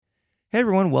Hey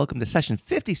everyone, welcome to session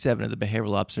 57 of the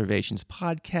Behavioral Observations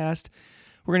podcast.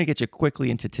 We're going to get you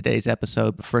quickly into today's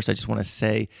episode, but first I just want to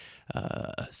say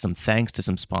some thanks to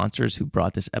some sponsors who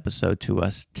brought this episode to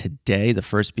us today. The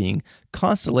first being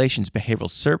Constellations Behavioral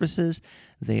Services.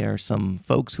 They are some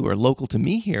folks who are local to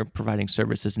me here, providing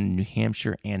services in New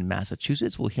Hampshire and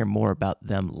Massachusetts. We'll hear more about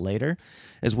them later,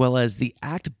 as well as the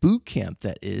ACT Boot Camp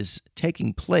that is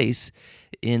taking place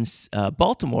in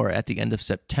Baltimore at the end of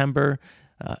September.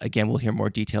 Again, we'll hear more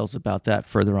details about that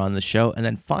further on in the show. And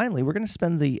then finally, we're going to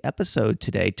spend the episode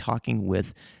today talking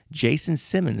with Jason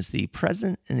Simmons, the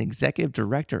President and Executive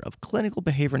Director of Clinical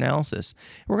Behavior Analysis.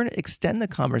 We're going to extend the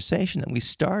conversation that we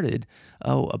started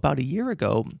about a year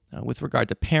ago with regard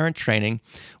to parent training.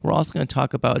 We're also going to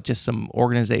talk about just some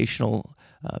organizational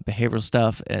behavioral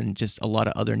stuff and just a lot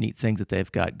of other neat things that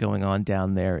they've got going on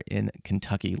down there in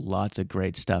Kentucky. Lots of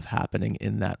great stuff happening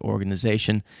in that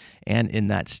organization and in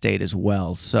that state as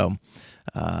well. So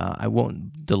I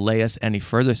won't delay us any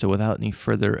further. So without any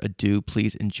further ado,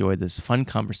 please enjoy this fun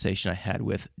conversation I had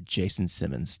with Jason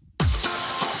Simmons.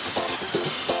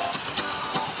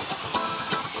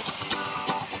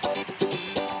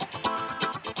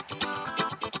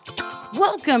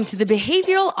 Welcome to the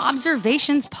Behavioral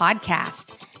Observations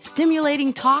Podcast,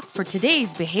 stimulating talk for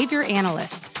today's behavior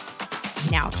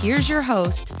analysts. Now here's your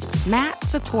host, Matt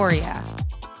Sikoria.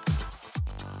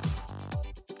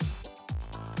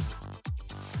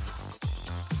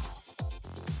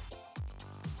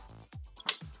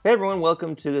 Hey everyone,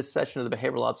 welcome to this session of the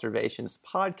Behavioral Observations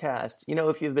Podcast. You know,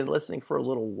 if you've been listening for a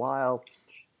little while,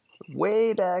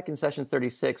 way back in session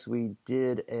 36, we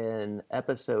did an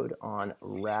episode on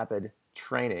rapid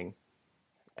training,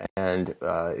 and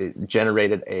it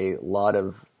generated a lot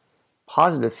of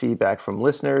positive feedback from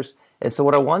listeners. And so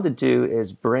what I wanted to do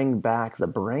is bring back the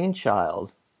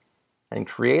brainchild and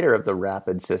creator of the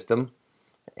rapid system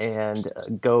and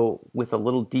go with a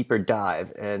little deeper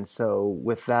dive. And so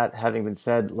with that having been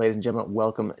said, ladies and gentlemen,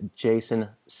 welcome Jason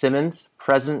Simmons,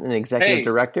 President and Executive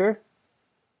Director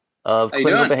of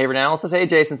Clinical Behavior Analysis. Hey,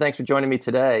 Jason, thanks for joining me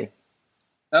today.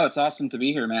 Oh, it's awesome to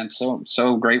be here, man.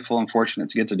 So grateful and fortunate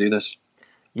to get to do this.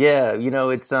 Yeah, you know,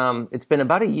 it's been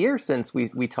about a year since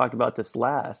we talked about this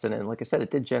last, and like I said,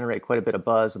 it did generate quite a bit of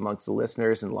buzz amongst the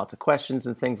listeners and lots of questions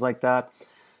and things like that.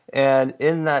 And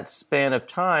in that span of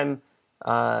time,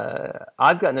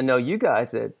 I've gotten to know you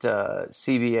guys at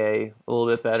CBA a little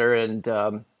bit better, and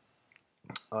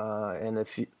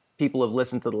if people have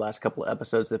listened to the last couple of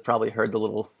episodes, they've probably heard the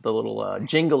little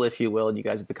jingle, if you will, and you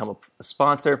guys have become a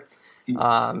sponsor.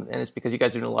 And it's because you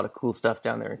guys are doing a lot of cool stuff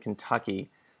down there in Kentucky.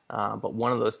 But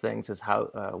one of those things is how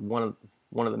one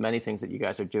of the many things that you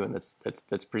guys are doing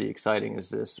that's pretty exciting is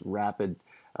this rapid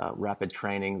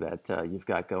training that you've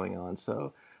got going on.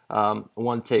 So I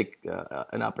want to take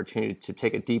an opportunity to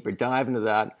take a deeper dive into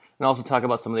that and also talk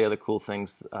about some of the other cool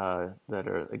things that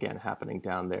are again happening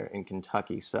down there in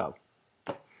Kentucky. So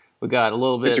we got a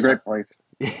little bit. It's a great place.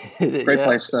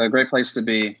 Great place to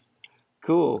be.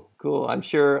 Cool. I'm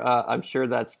sure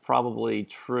that's probably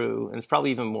true, and it's probably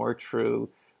even more true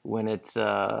when it's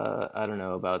I don't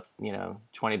know, about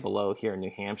 20 below here in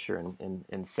New Hampshire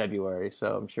in February.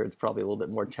 So I'm sure it's probably a little bit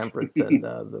more temperate than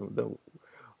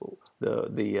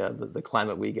the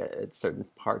climate we get at certain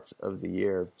parts of the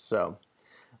year. So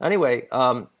anyway,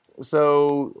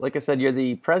 so like I said, you're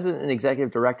the President and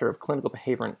Executive Director of Clinical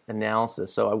Behavior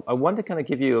Analysis. So I wanted to kind of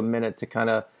give you a minute to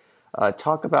kind of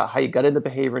talk about how you got into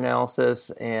behavior analysis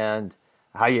and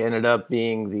how you ended up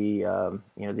being the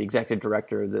the executive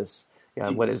director of this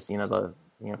what is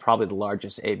probably the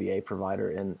largest ABA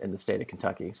provider in the state of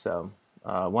Kentucky. So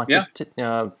why don't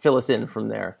you fill us in from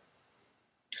there?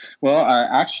 Well,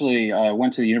 I actually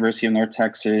went to the University of North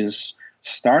Texas,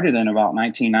 started in about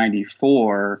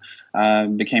 1994,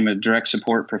 became a direct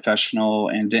support professional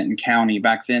in Denton County.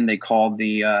 Back then they called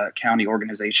the county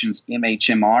organizations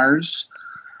MHMRs.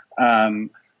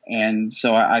 And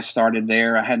so I started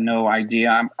there. I had no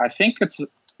idea. I think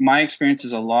my experience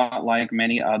is a lot like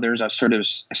many others. I sort of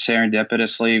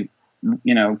serendipitously,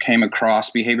 came across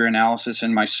behavior analysis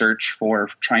in my search for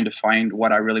trying to find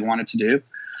what I really wanted to do.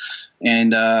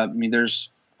 And there's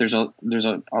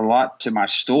a lot to my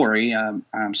story.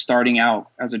 I'm starting out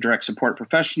as a direct support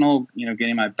professional,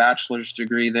 getting my bachelor's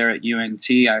degree there at UNT.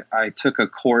 I took a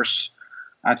course.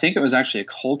 I think it was actually a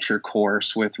culture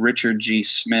course with Richard G.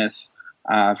 Smith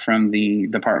from the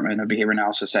Department of Behavior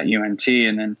Analysis at UNT.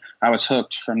 And then I was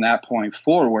hooked from that point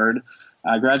forward.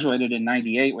 I graduated in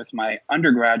 98 with my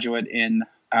undergraduate in,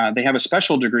 they have a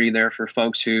special degree there for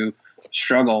folks who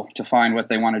struggle to find what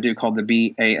they want to do called the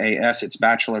BAAS. It's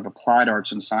Bachelor of Applied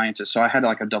Arts and Sciences. So I had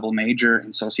like a double major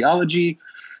in sociology,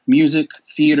 music,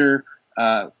 theater,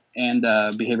 and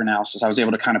behavior analysis. I was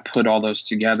able to kind of put all those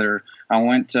together. I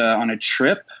went on a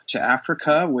trip to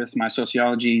Africa with my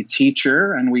sociology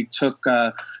teacher, and we took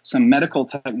some medical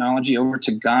technology over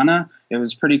to Ghana. It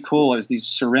was pretty cool. It was these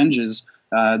syringes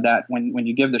that when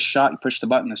you give the shot, you push the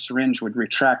button, the syringe would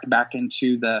retract back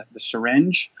into the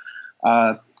syringe.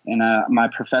 And my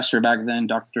professor back then,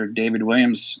 Dr. David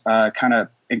Williams, kind of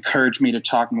encouraged me to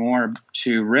talk more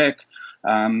to Rick.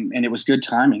 And it was good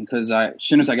timing because as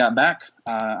soon as I got back,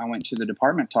 I went to the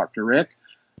department, talked to Rick.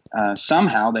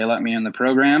 Somehow they let me in the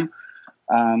program.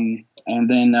 And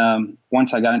then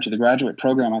once I got into the graduate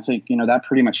program, I think, that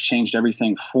pretty much changed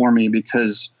everything for me,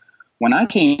 because when I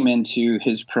came into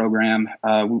his program,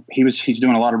 he's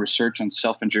doing a lot of research on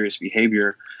self-injurious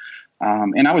behavior.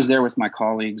 And I was there with my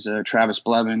colleagues, Travis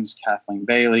Blevins, Kathleen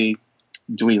Bailey,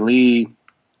 Dewey Lee,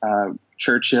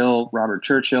 Robert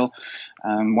Churchill.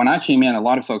 When I came in, a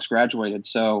lot of folks graduated.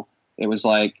 So it was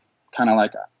kind of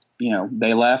like,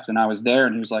 they left and I was there,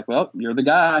 and he was like, well, you're the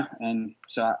guy. And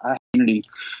so I had community.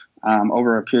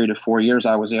 Over a period of 4 years,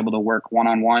 I was able to work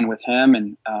one-on-one with him,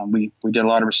 and we did a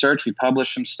lot of research. We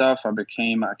published some stuff. I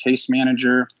became a case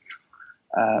manager.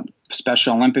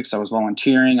 Special Olympics, I was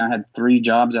volunteering. I had 3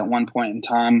 jobs at one point in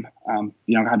time. I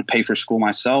had to pay for school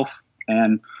myself.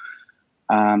 And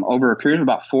over a period of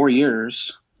about 4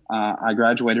 years, I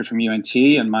graduated from UNT,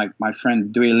 and my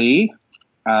friend Dewey Lee,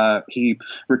 he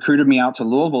recruited me out to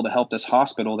Louisville to help this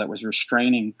hospital that was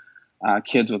restraining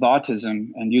kids with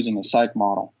autism and using a psych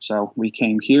model. So we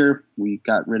came here, we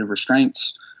got rid of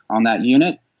restraints on that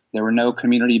unit. There were no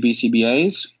community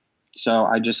BCBAs. So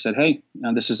I just said, hey,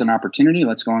 this is an opportunity.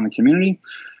 Let's go in the community.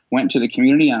 Went to the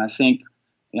community, and I think,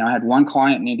 I had one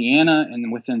client in Indiana,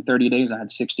 and within 30 days I had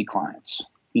 60 clients,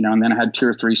 and then I had 2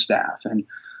 or 3 staff. And,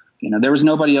 there was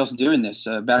nobody else doing this.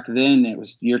 Back then, it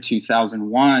was year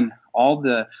 2001. All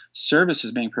the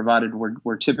services being provided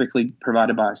were typically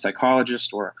provided by a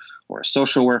psychologist or a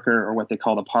social worker, or what they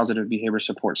call a positive behavior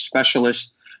support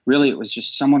specialist. Really, it was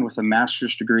just someone with a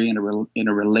master's degree in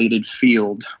a related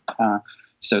field.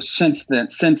 So since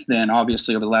then,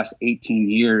 obviously, over the last 18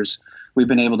 years, we've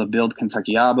been able to build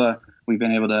Kentucky ABA. We've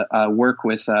been able to work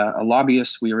with a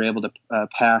lobbyist. We were able to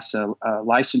pass a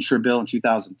licensure bill in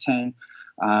 2010.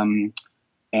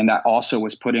 And that also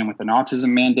was put in with an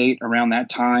autism mandate around that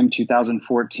time,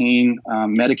 2014.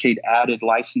 Medicaid added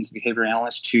licensed behavior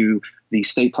analysts to the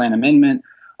state plan amendment.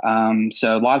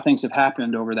 So a lot of things have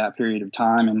happened over that period of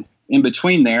time. And in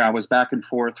between there, I was back and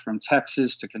forth from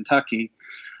Texas to Kentucky,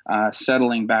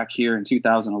 settling back here in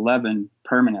 2011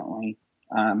 permanently.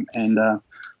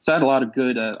 So I had a lot of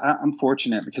good, I'm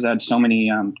fortunate because I had so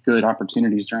many good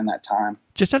opportunities during that time.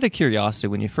 Just out of curiosity,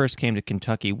 when you first came to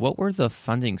Kentucky, what were the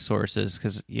funding sources?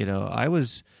 Because, I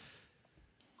was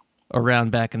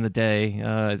around back in the day.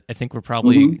 I think we're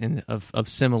probably of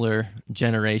similar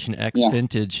generation X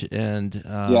vintage. And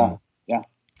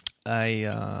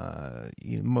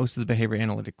most of the behavior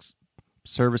analytics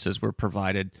services were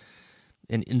provided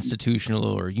an institutional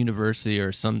or university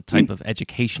or some type of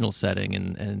educational setting,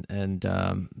 and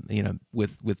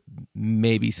with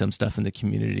maybe some stuff in the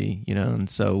community, and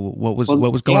so what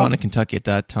was going on in Kentucky at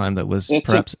that time that was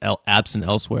perhaps absent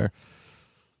elsewhere?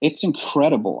 It's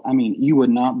incredible. I mean, you would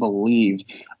not believe.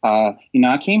 I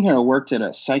came here, I worked at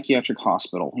a psychiatric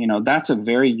hospital. That's a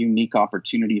very unique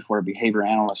opportunity for a behavior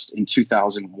analyst in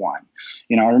 2001.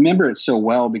 I remember it so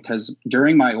well because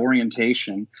during my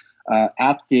orientation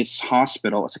at this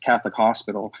hospital, it's a Catholic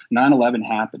hospital, 9/11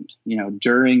 happened,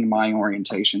 during my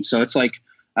orientation. So it's like,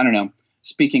 I don't know,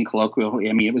 speaking colloquially,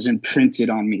 I mean, it was imprinted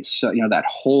on me. So, that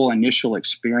whole initial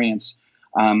experience.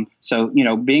 So,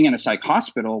 being in a psych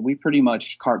hospital, we pretty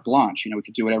much carte blanche, we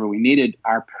could do whatever we needed.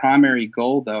 Our primary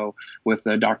goal, though, with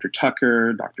Dr.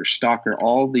 Tucker, Dr. Stalker,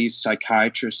 all these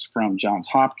psychiatrists from Johns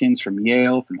Hopkins, from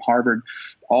Yale, from Harvard,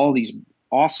 all these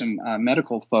awesome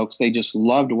medical folks, they just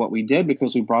loved what we did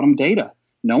because we brought them data.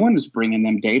 No one was bringing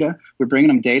them data. We're bringing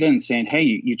them data and saying, hey,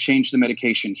 you changed the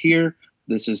medication here.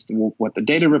 This is what the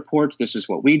data reports. This is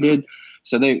what we did.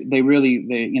 So they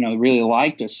really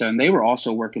liked us, and they were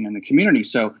also working in the community.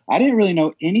 So I didn't really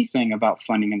know anything about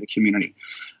funding in the community.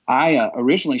 I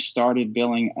originally started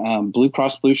billing Blue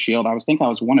Cross Blue Shield. I was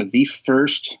one of the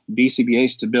first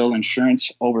BCBAs to bill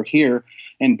insurance over here.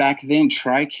 And back then,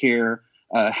 TRICARE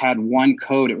had one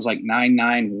code. It was like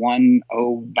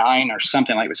 99109 or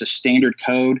something. Like it was a standard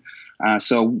code.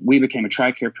 So we became a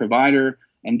TRICARE provider.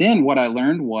 And then what I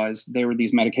learned was there were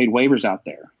these Medicaid waivers out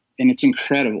there. And it's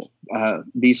incredible.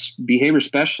 These behavior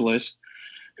specialists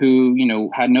who,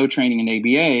 had no training in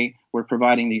ABA were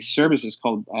providing these services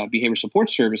called behavior support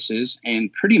services.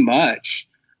 And pretty much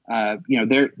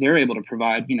they're able to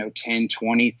provide, 10,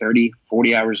 20, 30,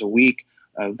 40 hours a week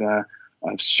of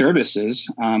services.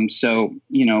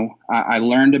 I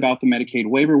learned about the Medicaid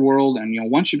waiver world. And,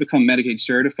 once you become Medicaid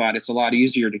certified, it's a lot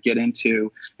easier to get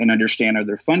into and understand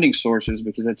other funding sources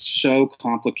because it's so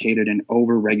complicated and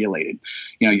over-regulated.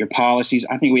 Your policies,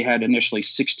 I think we had initially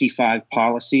 65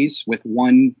 policies with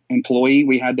one employee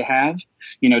we had to have,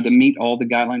 to meet all the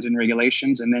guidelines and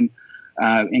regulations. And then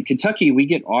in Kentucky, we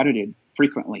get audited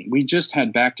frequently. We just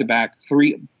had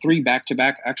three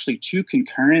back-to-back, actually 2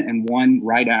 concurrent and 1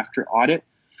 right after audit.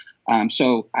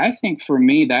 So I think for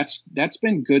me, that's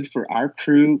been good for our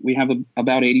crew. We have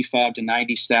about 85 to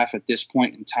 90 staff at this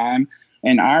point in time.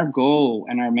 And our goal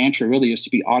and our mantra really is to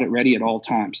be audit ready at all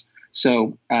times.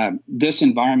 So this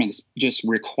environment has just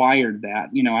required that.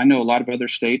 I know a lot of other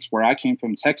states where I came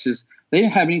from, Texas, they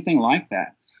didn't have anything like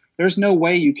that. There's no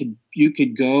way you could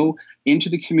go into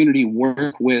the community,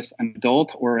 work with an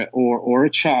adult or a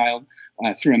child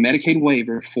through a Medicaid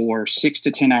waiver for 6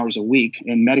 to 10 hours a week,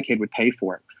 and Medicaid would pay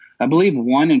for it. I believe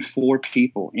 1 in 4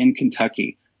 people in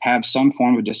Kentucky have some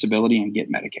form of disability and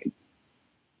get Medicaid.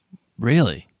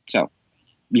 Really? So,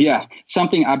 yeah,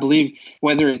 something I believe,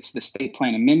 whether it's the state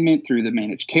plan amendment through the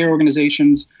managed care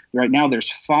organizations, right now there's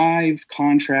 5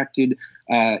 contracted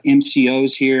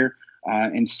MCOs here.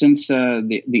 And since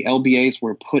the LBAs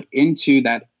were put into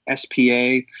that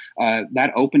SPA,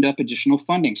 that opened up additional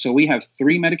funding. So we have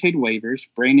 3 Medicaid waivers: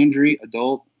 brain injury,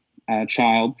 adult,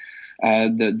 child.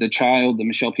 The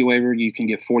Michelle P. waiver, you can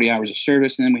get 40 hours of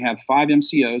service. And then we have 5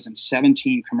 MCOs and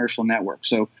 17 commercial networks.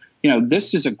 So,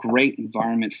 this is a great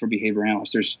environment for behavior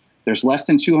analysts. There's less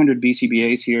than 200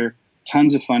 BCBAs here,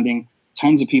 tons of funding,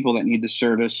 tons of people that need the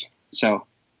service. So,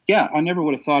 yeah, I never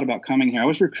would have thought about coming here. I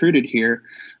was recruited here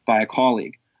by a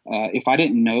colleague. If I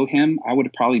didn't know him, I would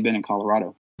have probably been in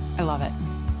Colorado. I love it.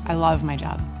 I love my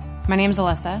job. My name's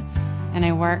Alyssa, and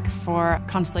I work for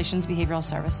Constellations Behavioral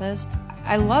Services.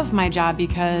 I love my job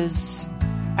because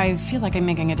I feel like I'm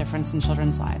making a difference in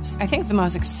children's lives. I think the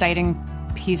most exciting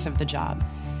piece of the job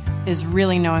is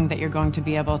really knowing that you're going to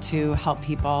be able to help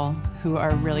people who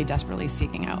are really desperately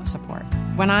seeking out support.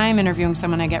 When I'm interviewing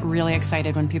someone, I get really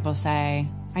excited when people say,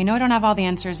 I know I don't have all the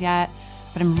answers yet,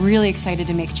 but I'm really excited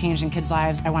to make change in kids'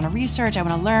 lives. I want to research, I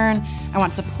want to learn, I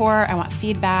want support, I want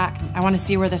feedback, I want to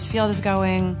see where this field is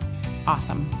going.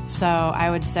 Awesome. So I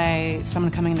would say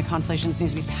someone coming into Constellations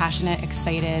needs to be passionate,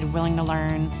 excited, willing to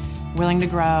learn, willing to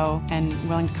grow, and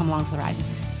willing to come along for the ride.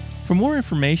 For more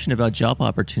information about job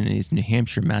opportunities in New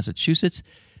Hampshire, Massachusetts,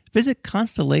 visit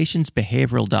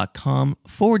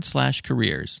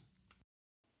constellationsbehavioral.com/careers.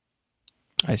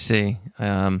 I see.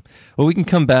 Well, we can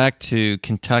come back to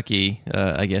Kentucky,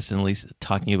 I guess, and at least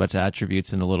talking about the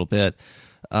attributes in a little bit.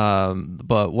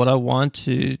 But what I want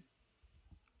to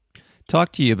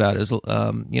talk to you about is,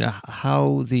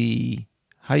 how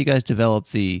you guys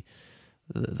developed the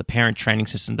parent training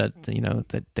system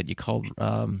that you called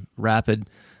Rapid.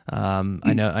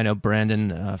 I know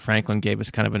Brandon Franklin gave us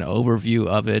kind of an overview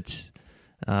of it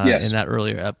Yes. in that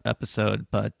earlier episode,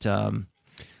 but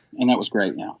And that was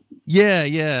great. yeah.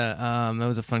 That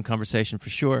was a fun conversation for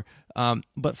sure.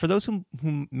 But for those who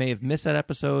may have missed that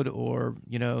episode, or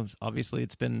obviously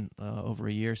it's been over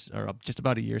a year or just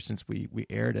about a year since we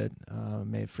aired it,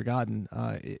 may have forgotten.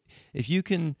 If you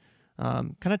can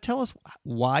kind of tell us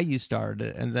why you started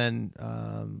it, and then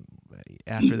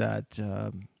after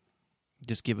that,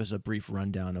 just give us a brief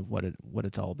rundown of what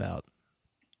it's all about.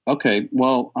 Okay.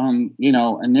 Well,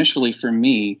 initially for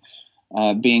me,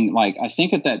 being I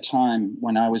think at that time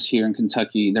when I was here in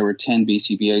Kentucky, there were 10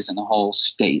 BCBAs in the whole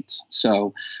state.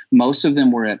 So most of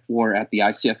them were at the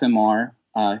ICFMR.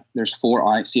 There's 4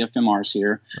 ICFMRs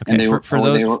here, Okay. and they were.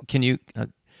 Can you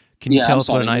Yeah, tell I'm us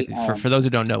what sorry. for those who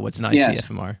don't know, what's an Yes.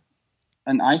 ICFMR?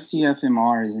 An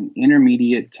ICFMR is an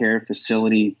intermediate care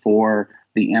facility for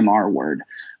the MR word.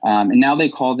 And now they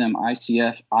call them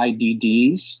ICF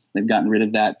IDDs. They've gotten rid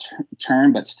of that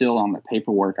term, but still on the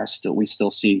paperwork, we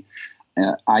still see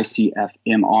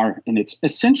ICFMR. And it's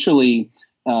essentially,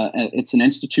 it's an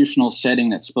institutional setting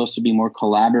that's supposed to be more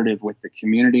collaborative with the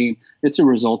community. It's a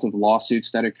result of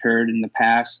lawsuits that occurred in the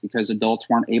past because adults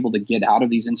weren't able to get out of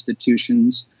these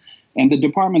institutions. And the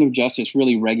Department of Justice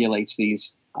really regulates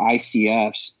these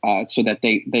ICFs so that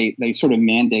they sort of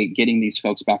mandate getting these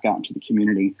folks back out into the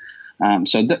community.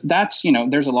 So that's,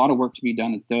 there's a lot of work to be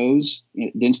done at those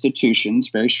institutions,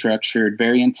 very structured,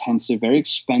 very intensive, very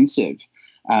expensive.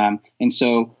 And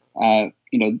so, at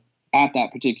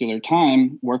that particular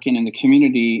time, working in the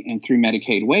community and through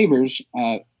Medicaid waivers,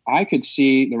 I could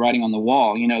see the writing on the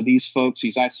wall. These folks,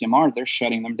 these ICMR, they're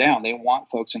shutting them down. They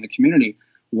want folks in the community.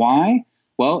 Why?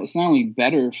 Well, it's not only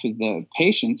better for the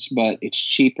patients, but it's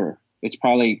cheaper. It's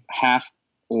probably half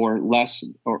or less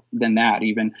or than that,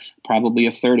 even probably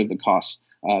a third of the cost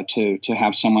to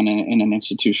have someone in an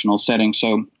institutional setting.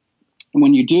 So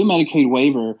when you do Medicaid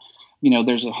waiver,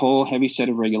 there's a whole heavy set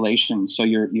of regulations. So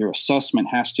your assessment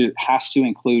has to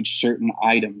include certain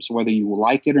items, whether you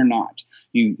like it or not.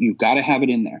 You've got to have it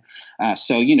in there.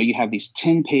 So you have these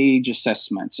 10-page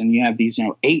assessments, and you have these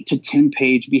 8 to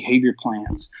 10-page behavior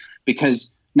plans,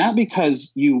 not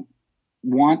because you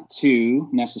want to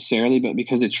necessarily, but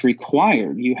because it's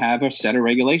required. You have a set of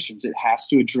regulations. It has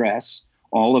to address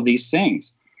all of these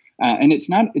things. And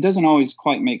it doesn't always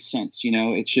quite make sense.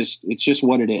 It's just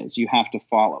what it is. You have to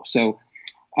follow. So,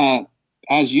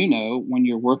 as you know, when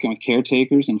you're working with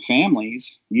caretakers and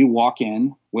families, you walk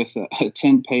in with a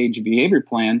 10-page behavior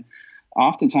plan.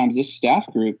 Oftentimes this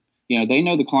staff group, they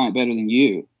know the client better than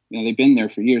you. They've been there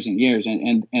for years and years,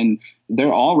 and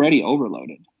they're already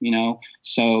overloaded,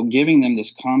 so giving them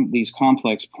these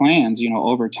complex plans,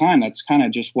 over time, that's kind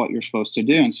of just what you're supposed to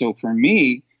do. And so for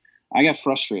me, I got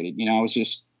frustrated. I was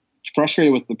just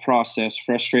frustrated with the process,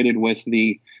 frustrated with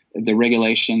the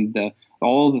regulation,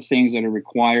 all the things that are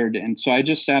required. And so I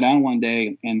just sat down one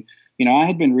day and, I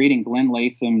had been reading Glenn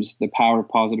Latham's The Power of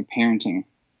Positive Parenting.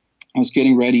 I was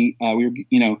getting ready. We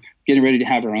were, getting ready to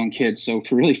have our own kids. So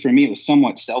for me, it was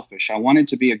somewhat selfish. I wanted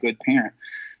to be a good parent.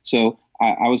 So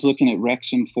I was looking at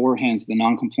Rexon Forehand's The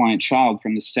Non-Compliant Child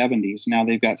from the 70s. Now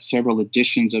they've got several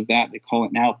editions of that. They call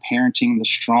it now Parenting the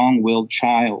Strong-Willed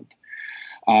Child.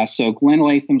 So Glenn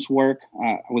Latham's work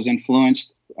was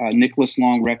influenced, Nicholas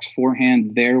Long, Rex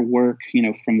Forehand, their work,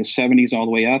 from the 70s all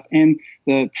the way up, and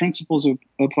the principles of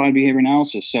applied behavior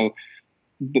analysis. So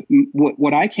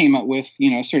what I came up with,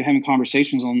 I started having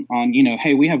conversations on,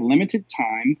 hey, we have limited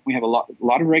time. We have a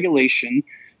lot of regulation.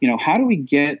 How do we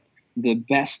get the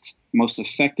best, most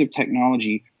effective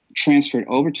technology transferred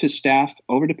over to staff,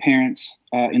 over to parents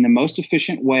in the most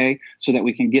efficient way so that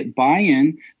we can get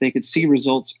buy-in, they could see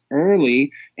results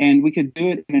early, and we could do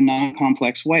it in a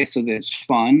non-complex way so that it's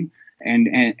fun and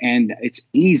it's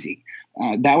easy.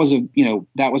 That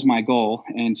was my goal.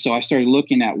 And so I started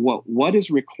looking at what is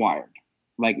required.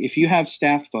 Like if you have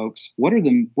staff folks, what are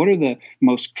the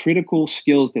most critical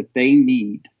skills that they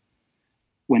need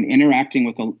when interacting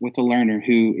with a learner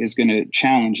who is going to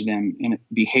challenge them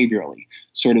behaviorally,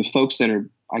 sort of folks that are,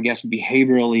 I guess,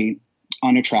 behaviorally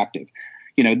unattractive.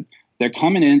 They're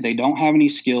coming in, they don't have any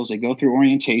skills, they go through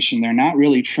orientation, they're not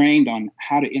really trained on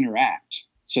how to interact.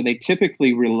 So they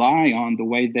typically rely on the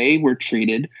way they were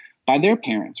treated by their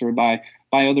parents or by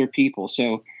other people.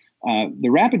 So the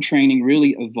rapid training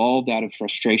really evolved out of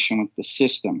frustration with the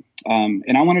system.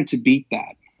 And I wanted to beat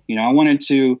that. I wanted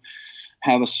to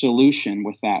have a solution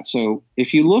with that. So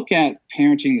if you look at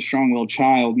Parenting the Strong-Willed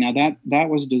Child, now that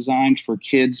was designed for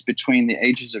kids between the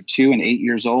ages of 2 and 8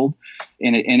 years old,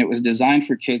 and it was designed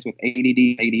for kids with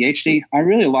ADD, ADHD. I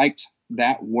really liked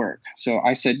that work. So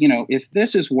I said, if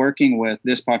this is working with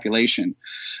this population,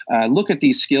 look at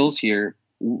these skills here.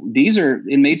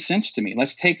 It made sense to me.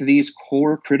 Let's take these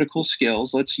core critical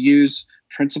skills. Let's use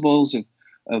principles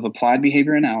of applied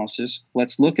behavior analysis.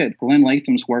 Let's look at Glenn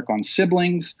Latham's work on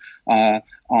siblings,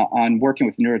 on working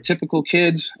with neurotypical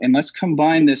kids, and let's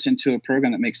combine this into a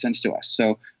program that makes sense to us.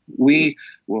 So the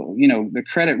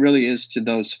credit really is to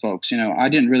those folks. I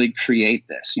didn't really create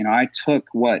this. I took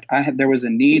what I had. There was a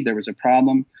need, there was a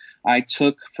problem. I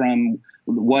took from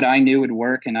what I knew would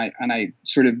work, and I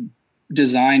sort of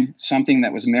designed something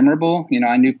that was memorable.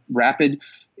 I knew rapid.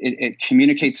 It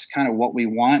communicates kind of what we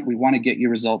want. We want to get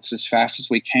your results as fast as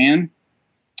we can.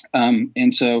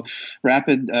 And so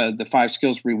rapid, the 5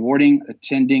 skills: rewarding,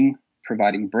 attending,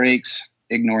 providing breaks,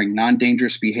 ignoring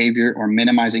non-dangerous behavior or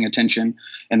minimizing attention.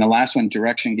 And the last one,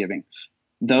 direction giving.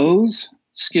 Those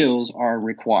skills are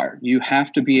required. You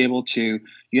have to be able to,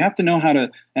 you have to know how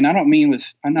to, and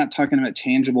I'm not talking about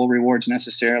tangible rewards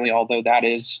necessarily, although that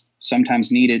is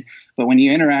sometimes needed. But when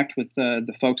you interact with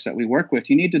the folks that we work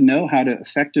with, you need to know how to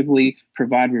effectively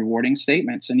provide rewarding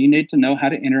statements, and you need to know how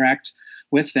to interact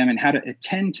with them and how to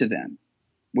attend to them,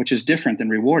 which is different than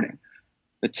rewarding.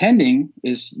 Attending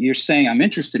is you're saying, I'm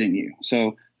interested in you.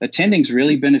 So attending is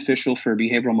really beneficial for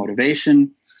behavioral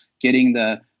motivation, getting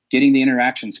the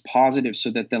interactions positive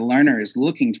so that the learner is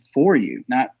looking for you,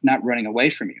 not running away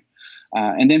from you.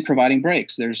 And then providing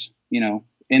breaks. There's,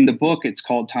 in the book, it's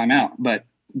called timeout, but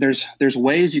there's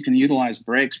ways you can utilize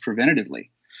breaks preventatively,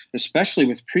 especially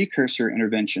with precursor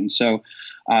intervention. So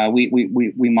we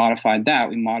modified that.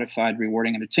 We modified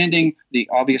rewarding and attending. The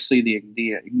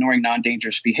ignoring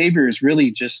non-dangerous behavior is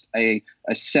really just a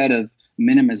set of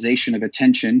minimization of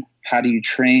attention How do you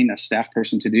train a staff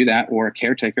person to do that, or a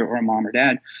caretaker or a mom or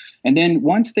dad? And then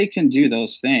once they can do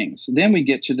those things, then we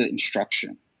get to the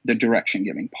instruction, the direction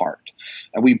giving part.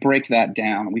 We break that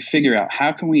down. We figure out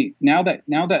how can we, now that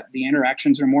the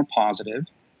interactions are more positive,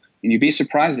 and you'd be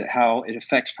surprised at how it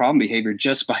affects problem behavior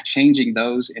just by changing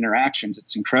those interactions.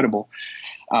 It's incredible.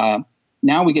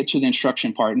 Now we get to the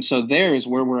instruction part. And so there is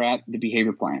where we're at the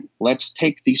behavior plan. Let's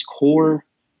take these core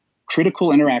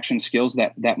critical interaction skills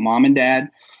that mom and dad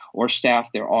or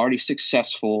staff, they're already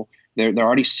successful. They're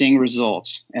already seeing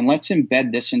results. And let's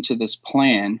embed this into this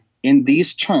plan in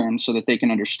these terms so that they can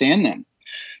understand them.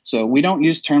 So we don't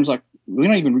use terms like, we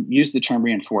don't even use the term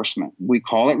reinforcement. We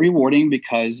call it rewarding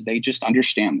because they just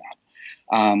understand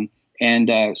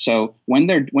that. So when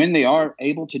they are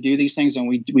able to do these things, and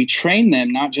we train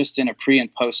them not just in a pre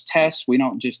and post test, we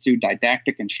don't just do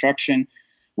didactic instruction.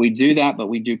 We do that, but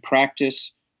we do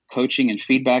practice, coaching, and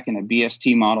feedback in the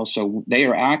BST model. So they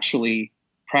are actually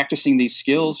practicing these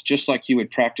skills just like you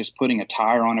would practice putting a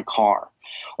tire on a car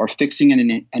or fixing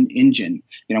an engine.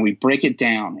 We break it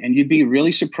down, and you'd be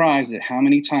really surprised at how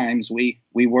many times we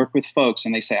work with folks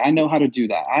and they say, I know how to do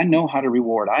that. I know how to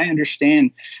reward. I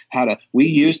understand we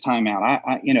use timeout.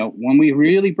 When we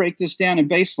really break this down in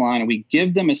baseline and we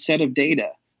give them a set of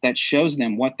data that shows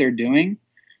them what they're doing,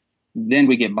 then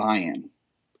we get buy-in.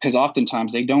 Because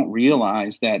oftentimes they don't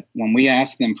realize that when we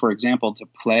ask them, for example, to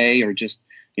play or just,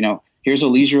 here's a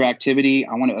leisure activity,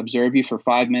 I want to observe you for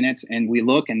 5 minutes, and we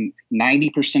look, and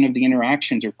 90% of the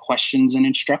interactions are questions and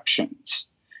instructions,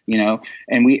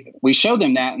 and we show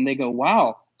them that, and they go,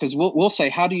 wow, because we'll say,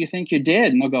 how do you think you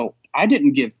did? And they'll go, I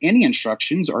didn't give any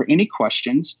instructions or any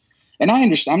questions. And I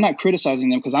understand, I'm not criticizing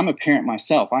them because I'm a parent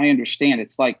myself. I understand.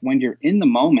 It's like when you're in the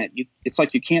moment, it's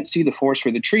like you can't see the forest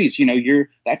for the trees.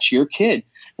 That's your kid.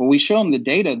 When we show them the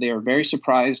data, they are very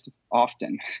surprised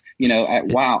often,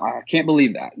 wow, I can't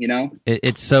believe that,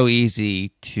 It's so easy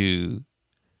to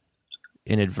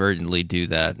inadvertently do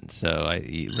that. So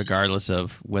regardless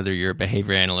of whether you're a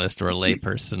behavior analyst or a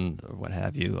layperson or what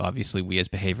have you, obviously we as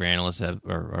behavior analysts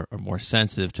are more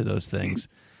sensitive to those things,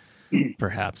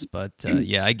 perhaps. But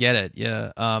yeah, I get it.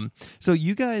 Yeah. So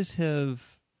you guys have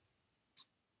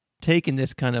taken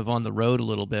this kind of on the road a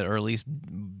little bit, or at least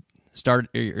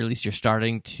you're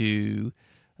starting to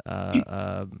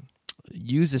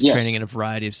use this training in a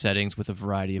variety of settings with a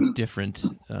variety of different,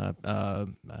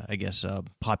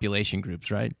 population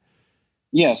groups, right?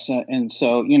 Yes. And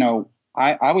so,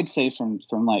 I would say from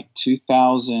like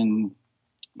 2000,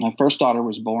 my first daughter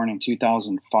was born in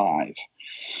 2005.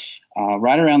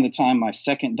 Right around the time my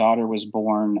second daughter was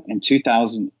born in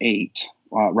 2008,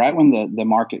 right when the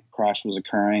market crash was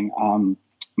occurring,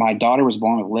 my daughter was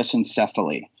born with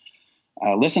lissencephaly.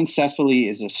 Lissencephaly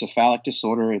is a cephalic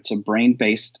disorder. It's a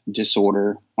brain-based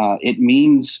disorder. It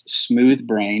means smooth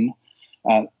brain.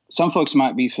 Some folks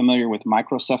might be familiar with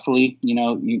microcephaly.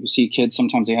 You see kids,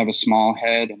 sometimes they have a small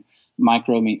head, and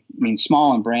micro means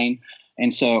small in brain.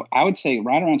 And so I would say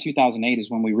right around 2008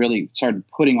 is when we really started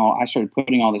putting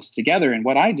all this together. And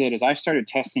what I did is I started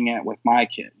testing it with my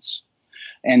kids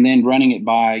and then running it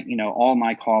by, all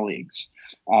my colleagues.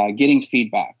 Getting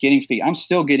feedback. I'm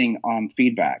still getting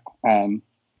feedback, and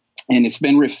it's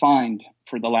been refined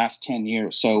for the last 10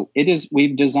 years. So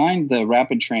we've designed the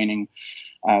rapid training.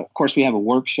 Of course, we have a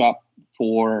workshop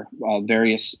for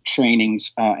various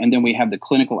trainings, and then we have the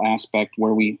clinical aspect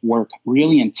where we work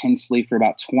really intensely for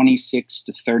about 26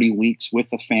 to 30 weeks with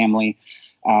the family,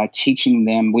 teaching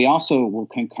them. We also will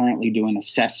concurrently do an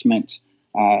assessment.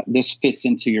 This fits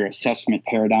into your assessment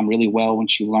paradigm really well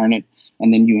once you learn it,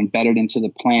 and then you embed it into the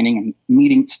planning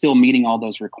and still meeting all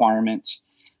those requirements.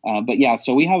 But yeah,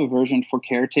 so we have a version for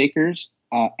caretakers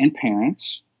and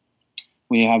parents.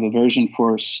 We have a version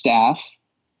for staff,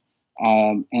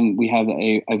 and we have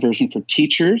a version for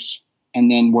teachers. And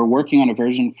then we're working on a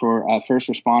version for first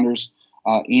responders,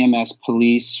 EMS,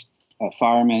 police,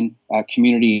 firemen,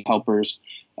 community helpers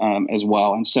as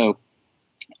well. And so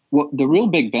the real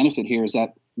big benefit here is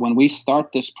that when we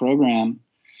start this program,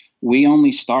 we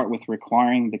only start with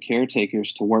requiring the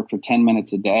caretakers to work for 10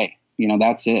 minutes a day.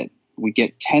 That's it. We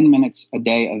get 10 minutes a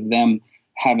day of them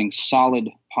having solid,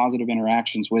 positive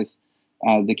interactions with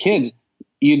the kids.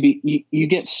 You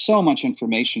get so much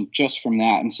information just from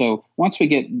that. And so once we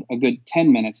get a good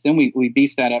 10 minutes, then we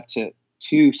beef that up to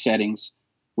 2 settings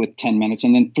with 10 minutes,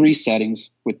 and then 3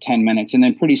 settings with 10 minutes. And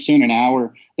then pretty soon an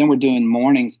hour, then we're doing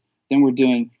mornings, then we're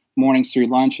doing mornings through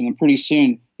lunch. And then pretty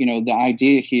soon, the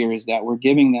idea here is that we're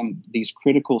giving them these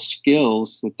critical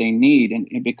skills that they need, and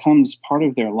it becomes part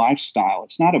of their lifestyle.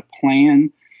 It's not a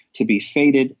plan to be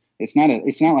faded. It's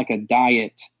not like a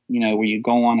diet, where you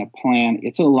go on a plan,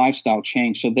 it's a lifestyle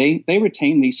change. So they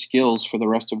retain these skills for the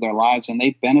rest of their lives, and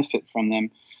they benefit from them,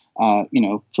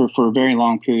 for a very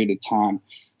long period of time.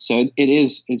 So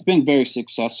it's been very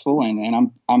successful,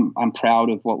 and I'm proud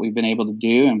of what we've been able to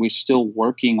do, and we're still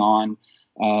working on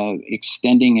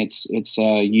extending its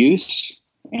use,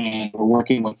 and we're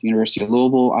working with the University of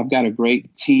Louisville. I've got a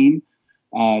great team.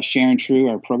 Sharon True,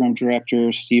 our program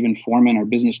director, Stephen Foreman, our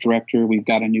business director. We've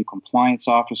got a new compliance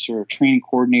officer, a training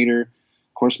coordinator.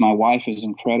 Of course, my wife is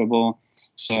incredible.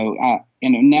 So,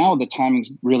 now the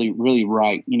timing's really, really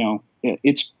right.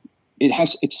 It's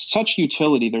such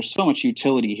utility. There's so much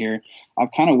utility here.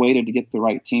 I've kind of waited to get the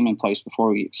right team in place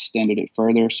before we extended it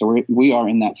further. So we are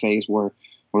in that phase where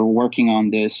we're working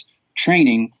on this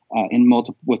training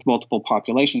with multiple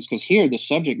populations, because here the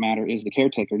subject matter is the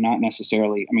caretaker, not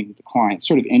necessarily, the client,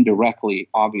 sort of indirectly,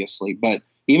 obviously. But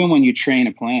even when you train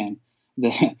a plan,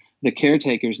 the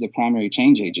caretaker is the primary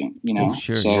change agent. Oh,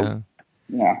 sure, so,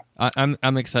 yeah.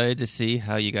 I'm excited to see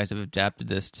how you guys have adapted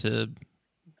this to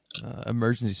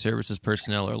emergency services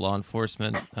personnel or law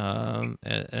enforcement,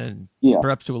 and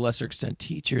perhaps to a lesser extent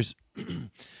teachers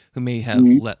who may have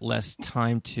less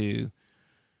time to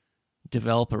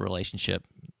develop a relationship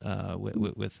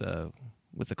with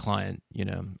the client,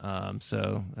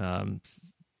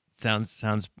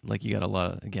 sounds like you got a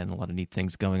lot of neat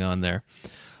things going on there.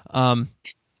 I'm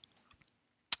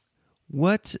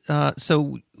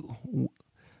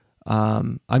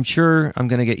sure I'm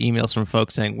going to get emails from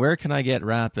folks saying, where can I get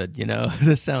Rapid?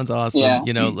 This sounds awesome. Yeah,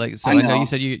 I know you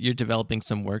said you're developing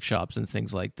some workshops and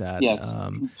things like that. Yes.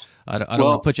 I don't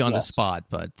want to put you on the spot,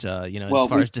 but as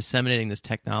far as disseminating this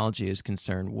technology is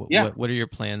concerned, what are your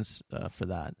plans for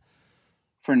that?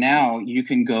 For now, you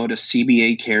can go to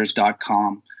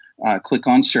cbacares.com, click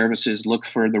on services, look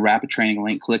for the Rapid Training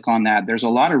link, click on that. There's a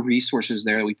lot of resources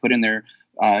there that we put in there,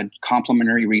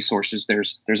 complementary resources.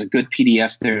 There's a good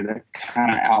PDF there that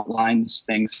kind of outlines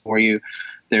things for you.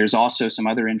 There's also some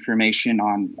other information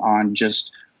on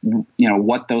just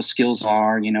what those skills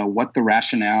are, what the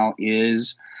rationale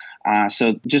is.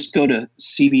 So just go to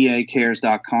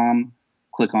cbacares.com,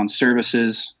 click on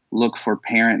services, look for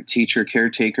parent, teacher,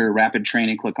 caretaker, rapid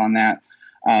training, click on that.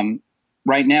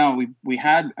 Right now, we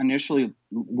had initially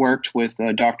worked with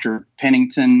Dr.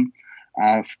 Pennington,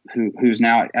 who's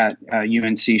now at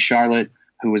UNC Charlotte,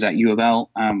 who was at U of L.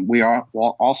 We are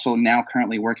also now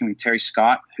currently working with Terry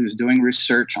Scott, who's doing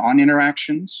research on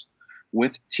interactions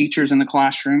with teachers in the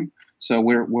classroom. So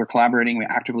we're collaborating. We're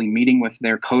actively meeting with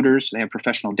their coders. They have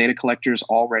professional data collectors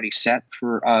already set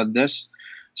for this.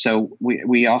 So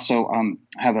we also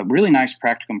have a really nice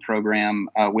practicum program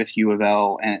with U of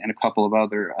L and a couple of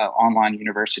other online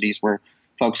universities where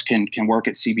folks can work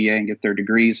at CBA and get their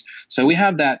degrees. So we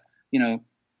have that.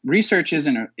 Research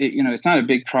isn't it's not a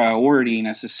big priority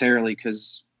necessarily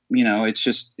because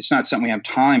it's not something we have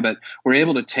time. But we're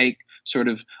able to take sort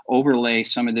of overlay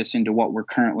some of this into what we're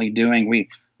currently doing.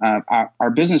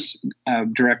 Our business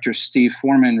director, Steve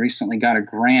Foreman, recently got a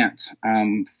grant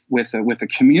with a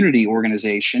community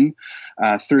organization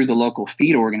through the local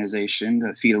feed organization,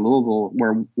 the Feed of Louisville,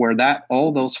 where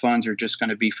all those funds are just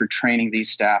going to be for training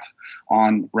these staff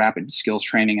on rapid skills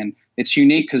training. And it's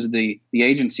unique because the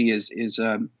agency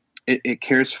it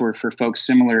cares for folks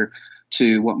similar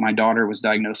to what my daughter was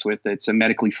diagnosed with. It's a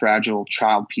medically fragile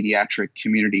child pediatric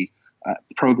community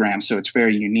program. So it's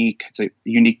very unique. It's a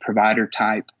unique provider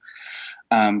type.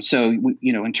 So,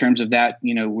 in terms of that,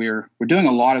 we're doing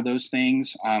a lot of those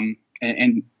things.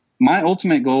 And my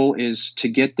ultimate goal is to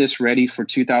get this ready for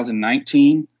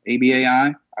 2019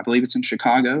 ABAI. I believe it's in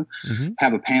Chicago. Mm-hmm.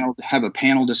 Have a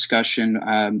panel discussion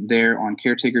there on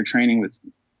caretaker training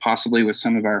possibly with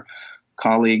some of our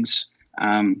colleagues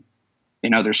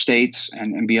in other states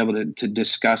and be able to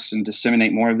discuss and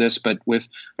disseminate more of this. But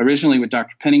originally with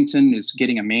Dr. Pennington is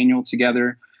getting a manual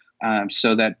together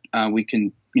so that we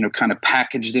can, kind of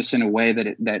package this in a way that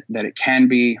it can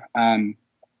be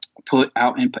put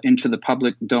out into the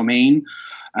public domain.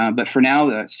 But for now,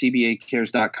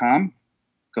 cbacares.com,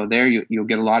 go there. You'll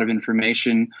get a lot of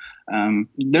information.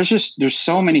 There's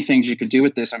so many things you could do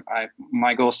with this.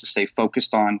 My goal is to stay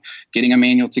focused on getting a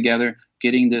manual together,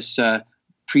 getting this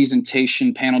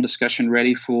presentation panel discussion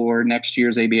ready for next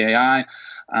year's ABAI.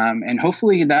 And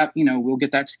hopefully that, we'll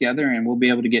get that together and we'll be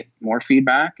able to get more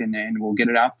feedback and we'll get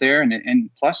it out there. And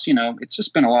plus, it's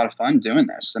just been a lot of fun doing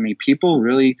this. I mean, people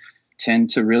really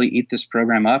tend to really eat this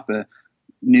program up.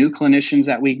 New clinicians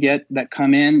that we get that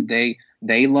come in, they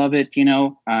love it.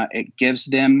 It gives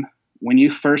them, when you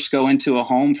first go into a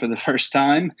home for the first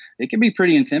time, it can be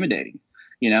pretty intimidating,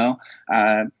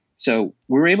 So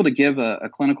we're able to give a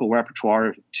clinical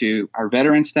repertoire to our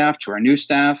veteran staff, to our new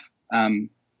staff.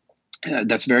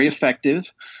 That's very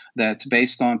effective. That's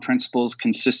based on principles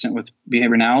consistent with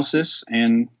behavior analysis.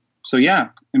 And so, yeah,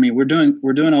 I mean, we're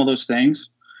doing all those things,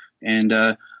 and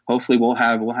hopefully we'll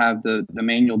have the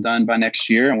manual done by next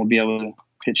year, and we'll be able to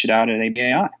pitch it out at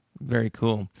ABAI. Very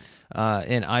cool.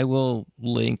 And I will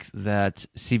link that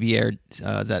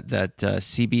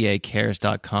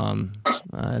CBAcares.com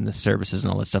and the services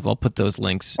and all that stuff. I'll put those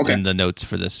links in the notes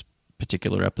for this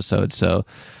particular episode, so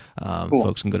cool.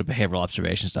 Folks can go to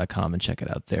behavioralobservations.com and check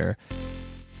it out there.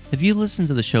 If you listened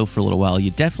to the show for a little while,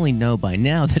 you definitely know by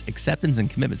now that acceptance and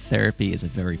commitment therapy is a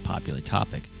very popular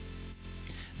topic.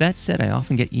 That said, I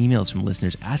often get emails from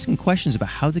listeners asking questions about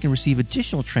how they can receive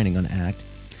additional training on ACT.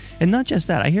 And not just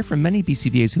that, I hear from many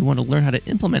BCBAs who want to learn how to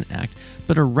implement ACT,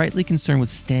 but are rightly concerned with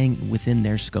staying within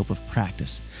their scope of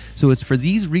practice. So it's for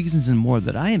these reasons and more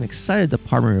that I am excited to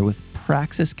partner with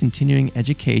Praxis Continuing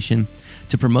Education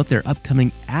to promote their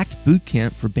upcoming ACT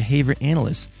Bootcamp for Behavior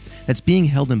Analysts that's being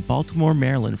held in Baltimore,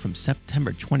 Maryland from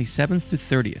September 27th through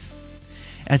 30th.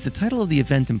 As the title of the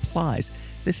event implies,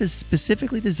 this is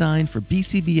specifically designed for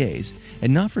BCBAs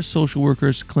and not for social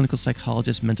workers, clinical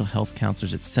psychologists, mental health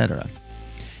counselors, etc.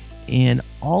 And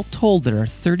all told, there are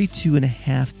 32 and a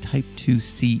half Type 2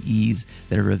 CEs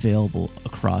that are available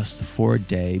across the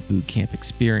 4-day bootcamp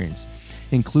experience,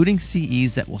 including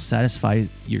CEs that will satisfy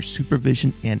your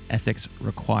supervision and ethics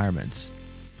requirements.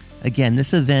 Again,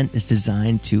 this event is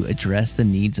designed to address the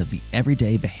needs of the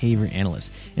everyday behavior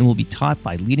analyst and will be taught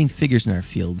by leading figures in our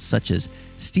field such as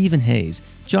Stephen Hayes,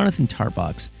 Jonathan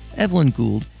Tarbox, Evelyn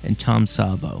Gould, and Tom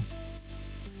Salvo.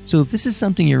 So if this is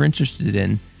something you're interested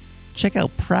in, check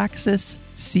out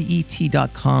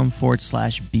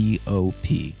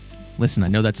praxiscet.com/BOP. Listen, I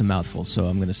know that's a mouthful, so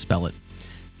I'm going to spell it.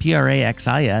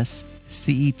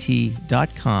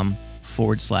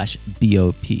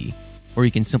 praxiscet.com/BOP. Or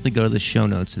you can simply go to the show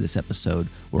notes of this episode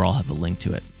where I'll have a link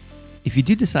to it. If you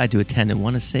do decide to attend and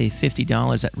want to save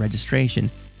 $50 at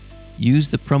registration, use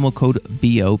the promo code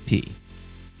BOP.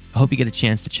 I hope you get a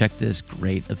chance to check this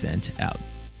great event out.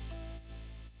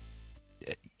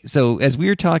 So as we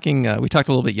were talking, we talked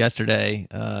a little bit yesterday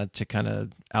to kind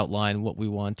of outline what we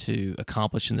want to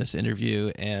accomplish in this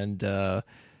interview, and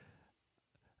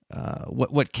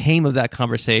what came of that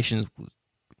conversation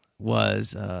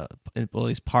was, well, at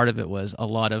least part of it was a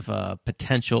lot of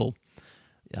potential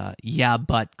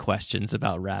but questions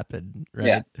about Rapid, right?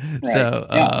 Yeah, right. So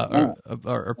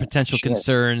or potential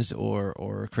concerns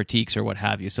or critiques or what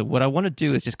have you. So what I want to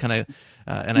do is just kind of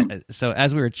so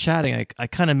as we were chatting, I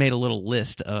kind of made a little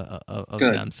list of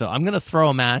them. So I'm going to throw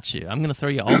them at you. I'm going to throw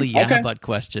you all the but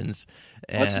questions.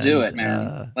 Let's do it,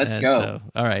 man. Let's go. So,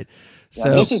 all right.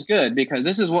 So this is good because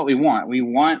this is what we want. We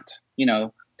want,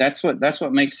 that's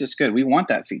what makes this good. We want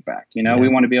that feedback. We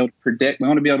want to be able to predict. We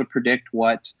want to be able to predict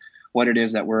what it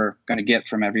is that we're going to get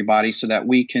from everybody, so that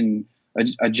we can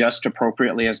adjust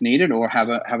appropriately as needed or have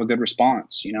a good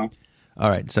response. All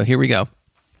right. So here we go.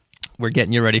 We're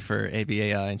getting you ready for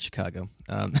ABAI in Chicago.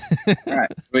 All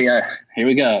right. Here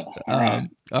we go. All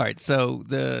right. So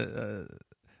the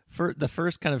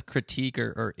first kind of critique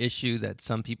or issue that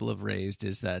some people have raised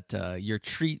is that you're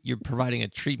providing a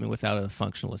treatment without a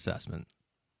functional assessment.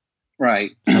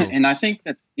 Right. So, and I think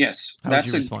that, yes, that's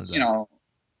would you respond to that?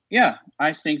 Yeah,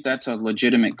 I think that's a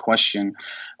legitimate question.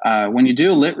 When you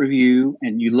do a lit review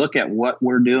and you look at what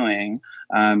we're doing,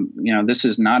 this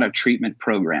is not a treatment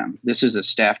program. This is a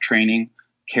staff training,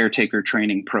 caretaker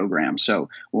training program. So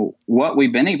what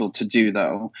we've been able to do,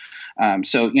 though,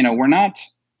 we're not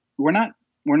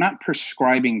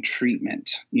prescribing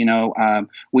treatment.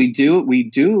 We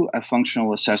do a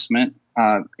functional assessment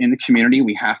in the community.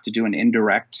 We have to do an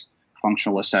indirect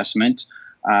functional assessment.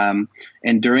 And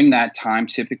during that time,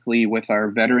 typically with our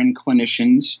veteran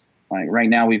clinicians, like right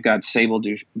now we've got Sable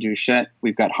Duchette,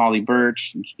 we've got Holly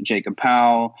Birch, Jacob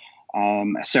Powell,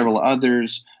 several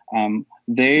others.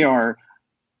 They are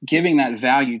giving that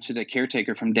value to the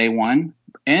caretaker from day one,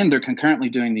 and they're concurrently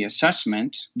doing the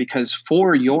assessment, because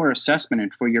for your assessment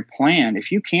and for your plan,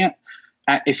 if you're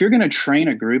going to train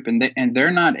a group and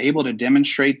they're not able to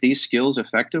demonstrate these skills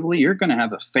effectively, you're going to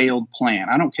have a failed plan.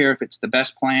 I don't care if it's the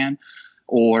best plan,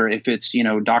 or if it's,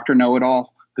 Dr.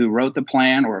 Know-It-All who wrote the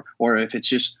plan, or if it's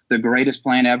just the greatest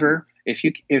plan ever. If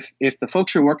the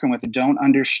folks you're working with don't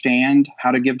understand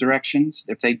how to give directions,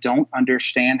 if they don't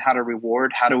understand how to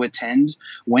reward, how to attend,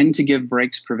 when to give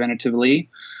breaks preventatively,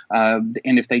 and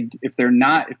if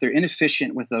they're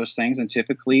inefficient with those things, and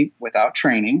typically without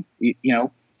training,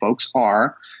 folks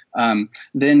are,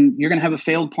 then you're going to have a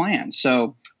failed plan.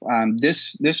 So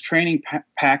this training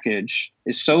package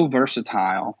is so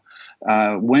versatile.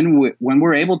 when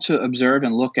we're able to observe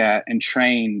and look at and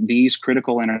train these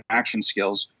critical interaction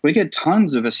skills, we get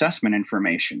tons of assessment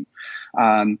information.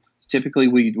 Typically,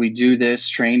 we do this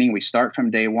training. We start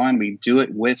from day one. We do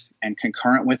it with and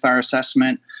concurrent with our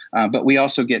assessment, but we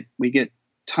also get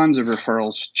tons of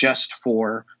referrals just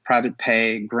for private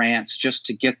pay grants, just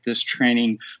to get this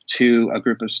training to a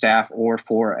group of staff or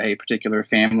for a particular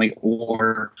family,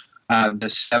 or the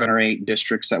 7 or 8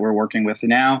 districts that we're working with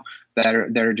now that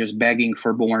are just begging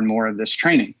for more and more of this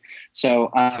training.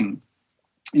 So,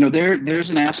 there's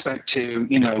an aspect to,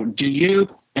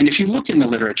 and if you look in the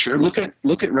literature, look at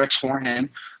Rex Forehand,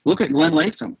 look at Glenn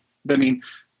Latham. I mean,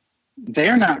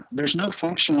 there's no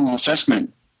functional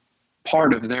assessment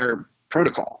part of their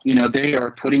protocol. They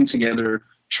are putting together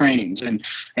trainings. And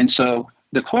so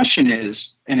the question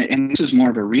is, and this is more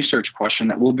of a research question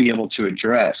that we'll be able to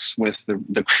address with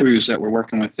the crews that we're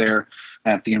working with there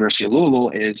at the University of Louisville,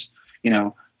 is,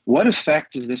 what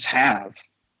effect does this have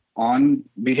on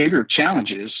behavior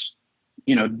challenges,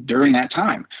 during that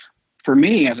time? For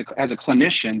me, as a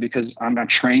clinician, because I'm a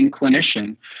trained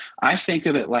clinician, I think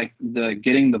of it like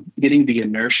getting the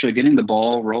inertia, getting the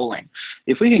ball rolling.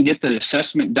 If we can get the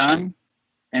assessment done,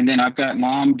 and then I've got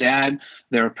mom, dad,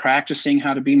 they're practicing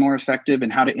how to be more effective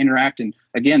and how to interact. And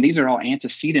again, these are all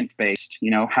antecedent based.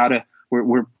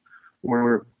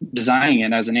 We're designing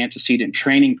it as an antecedent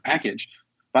training package.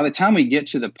 By the time we get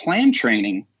to the plan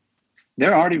training,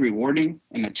 they're already rewarding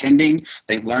and attending.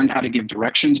 They've learned how to give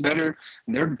directions better.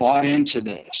 And they're bought into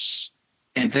this,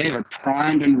 and they are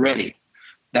primed and ready.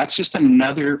 That's just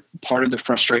another part of the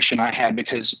frustration I had,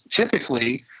 because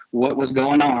typically what was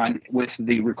going on with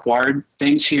the required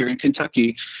things here in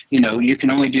Kentucky, you can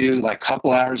only do like a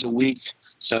couple hours a week.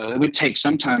 So it would take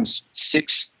sometimes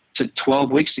 6 to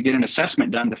 12 weeks to get an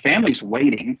assessment done. The family's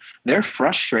waiting. They're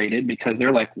frustrated because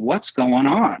they're like, what's going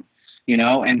on?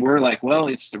 And we're like, well,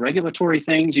 it's the regulatory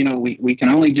things, we can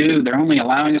only do, they're only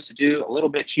allowing us to do a little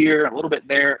bit here, a little bit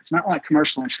there. It's not like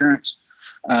commercial insurance.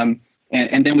 And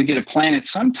then we get a plan. And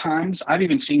sometimes I've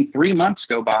even seen 3 months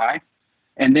go by,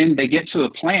 and then they get to a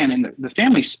plan, and the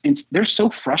families, they're so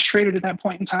frustrated at that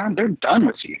point in time, they're done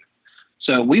with you.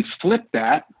 So we've flipped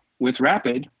that with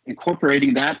Rapid,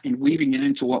 incorporating that and weaving it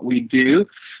into what we do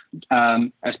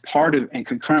as part of and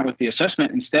concurrent with the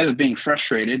assessment. Instead of being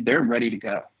frustrated, they're ready to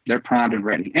go. They're primed and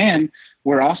ready. And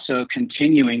we're also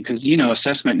continuing, because,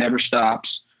 assessment never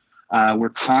stops.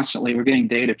 We're getting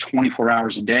data 24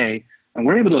 hours a day, and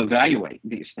we're able to evaluate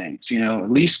these things,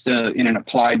 at least in an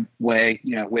applied way,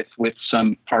 with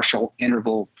some partial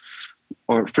interval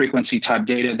or frequency type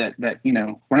data that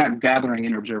we're not gathering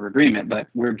inter-observer agreement, but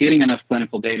we're getting enough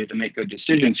clinical data to make good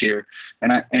decisions here.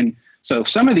 And so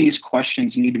some of these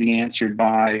questions need to be answered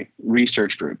by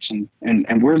research groups,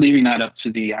 and we're leaving that up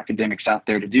to the academics out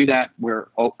there to do that.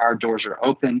 Our doors are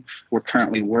open. We're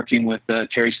currently working with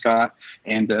Terry Scott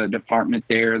and the department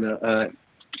there.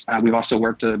 We've also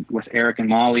worked with Eric and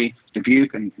Molly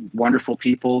Dubuque, and wonderful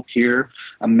people here,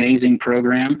 amazing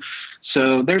program.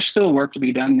 So there's still work to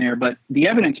be done there, but the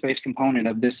evidence-based component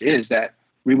of this is that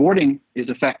rewarding is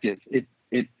effective.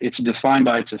 It's defined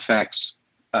by its effects.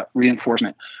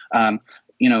 Reinforcement.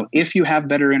 If you have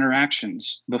better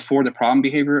interactions before the problem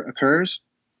behavior occurs,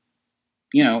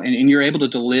 and you're able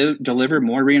to deliver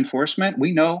more reinforcement,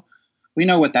 we know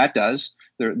what that does.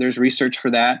 There's research for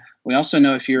that. We also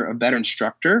know if you're a better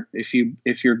instructor, if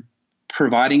you're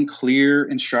providing clear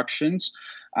instructions,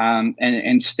 and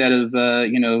instead of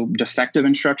defective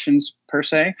instructions per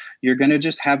se, you're going to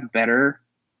just have better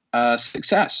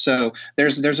success. So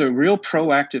there's a real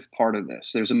proactive part of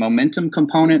this. There's a momentum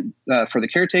component for the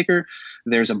caretaker.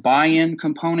 There's a buy-in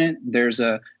component. There's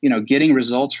a getting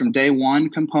results from day one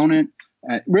component.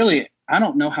 Really, I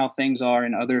don't know how things are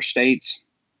in other states,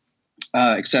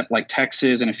 except like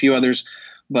Texas and a few others,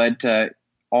 but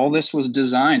all this was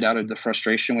designed out of the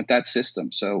frustration with that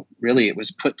system. So really, it was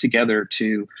put together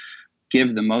to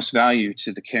give the most value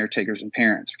to the caretakers and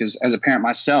parents. Because as a parent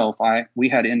myself, we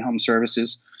had in-home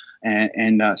services.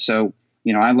 And so,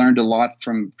 I learned a lot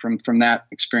from that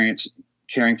experience,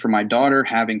 caring for my daughter,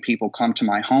 having people come to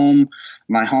my home.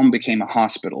 My home became a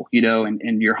hospital,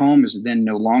 and your home is then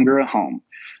no longer a home.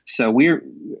 So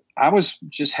I was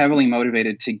just heavily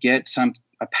motivated to get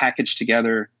a package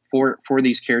together for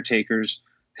these caretakers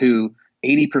who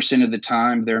 80% of the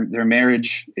time their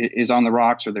marriage is on the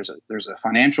rocks, or there's a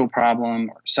financial problem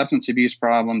or substance abuse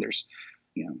problem. There's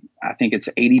I think it's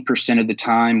 80% of the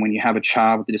time when you have a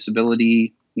child with a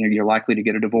disability, you're likely to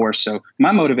get a divorce. So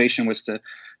my motivation was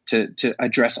to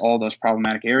address all those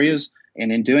problematic areas.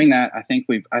 And in doing that, I think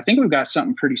we've got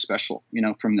something pretty special,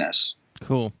 from this.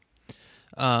 Cool.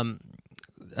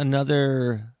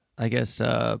 Another I guess,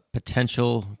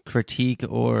 potential critique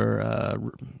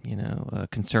or,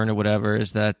 concern or whatever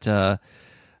is that, that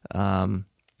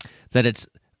it's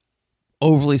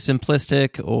overly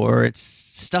simplistic, or it's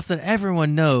stuff that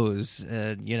everyone knows,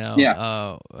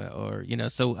 how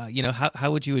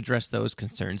would you address those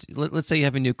concerns? Let's say you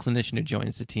have a new clinician who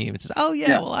joins the team. It says, oh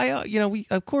yeah, well,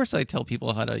 of course I tell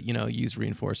people how to, use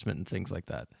reinforcement and things like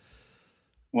that.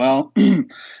 Well,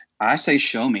 I say,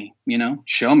 show me,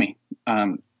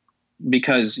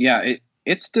 because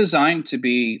it's designed to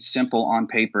be simple on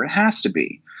paper. It has to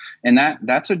be. And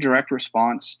that's a direct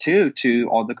response to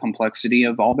all the complexity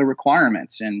of all the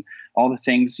requirements and all the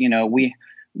things,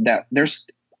 there's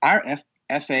our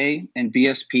FA and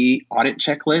BSP audit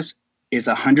checklist is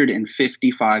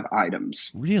 155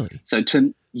 items. Really? So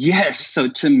to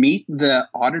meet the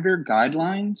auditor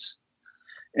guidelines,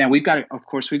 and we've got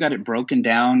it broken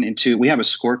down into, we have a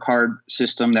scorecard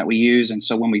system that we use. And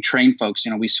so when we train folks,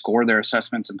 we score their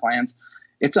assessments and plans.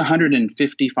 It's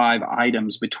 155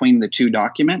 items between the two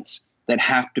documents that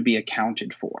have to be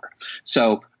accounted for.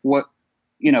 So when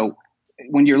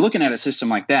you're looking at a system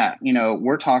like that,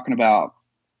 we're talking about,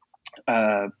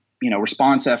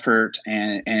 response effort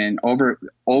and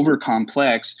over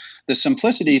complex. The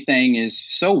simplicity thing is,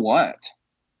 so what?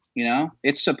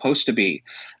 It's supposed to be.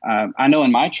 I know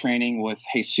in my training with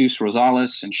Jesus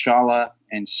Rosales and Shala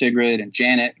and Sigrid and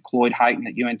Janet, Cloyd Heighton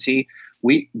at UNT,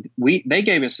 they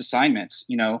gave us assignments,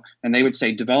 and they would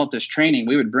say, develop this training.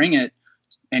 We would bring it,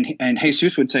 and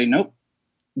Jesus would say, nope,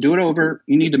 do it over.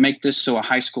 You need to make this so a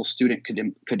high school student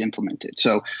could implement it.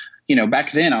 So,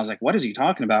 back then I was like, what is he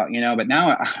talking about? But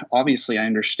now obviously I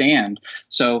understand.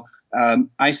 So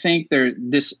I think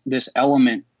this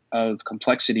element of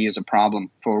complexity is a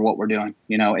problem for what we're doing.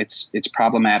 It's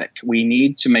problematic. We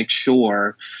need to make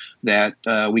sure that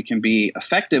we can be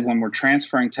effective when we're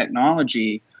transferring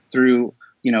technology through,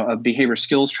 a behavior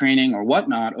skills training or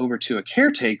whatnot over to a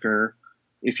caretaker.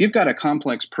 If you've got a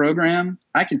complex program,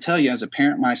 I can tell you as a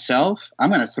parent myself, I'm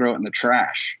going to throw it in the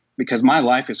trash because my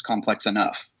life is complex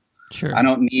enough. Sure. I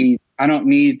don't need,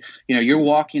 you're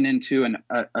walking into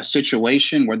a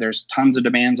situation where there's tons of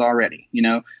demands already,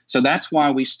 so that's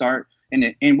why we start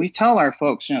and we tell our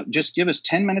folks, just give us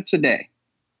 10 minutes a day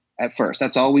at first.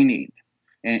 That's all we need.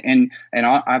 And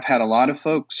I've had a lot of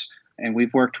folks, and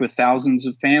we've worked with thousands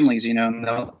of families, and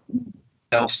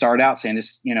they'll start out saying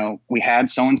this, we had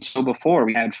so-and-so before,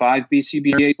 we had 5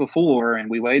 BCBAs before, and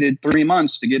we waited 3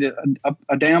 months to get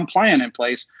a damn plan in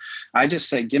place. I just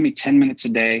say, give me 10 minutes a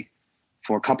day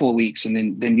for a couple of weeks,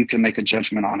 and then you can make a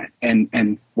judgment on it.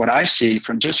 And what I see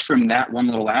from that one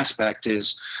little aspect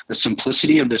is the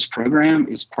simplicity of this program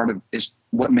is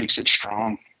what makes it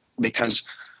strong, because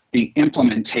the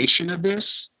implementation of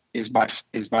this is by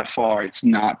far, it's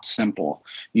not simple.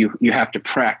 You have to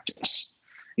practice.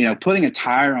 Putting a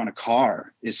tire on a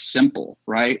car is simple,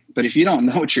 right? But if you don't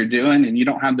know what you're doing and you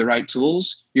don't have the right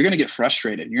tools, you're going to get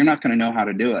frustrated. You're not going to know how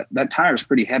to do it. That tire is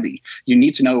pretty heavy. You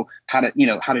need to know how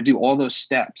to do all those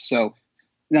steps. So,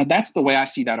 that's the way I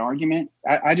see that argument.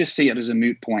 I just see it as a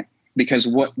moot point, because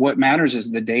what matters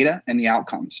is the data and the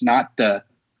outcomes, not the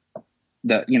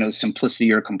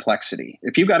simplicity or complexity.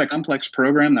 If you've got a complex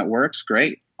program that works,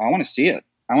 great. I want to see it.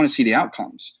 I want to see the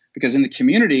outcomes, because in the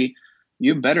community,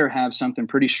 you better have something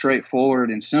pretty straightforward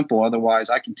and simple.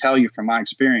 Otherwise, I can tell you from my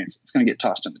experience, it's going to get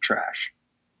tossed in the trash.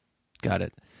 Got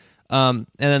it. And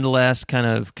then the last kind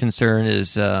of concern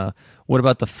is, what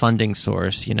about the funding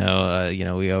source?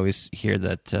 We always hear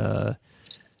that,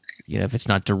 if it's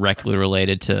not directly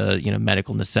related to,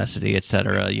 medical necessity, et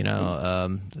cetera,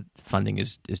 funding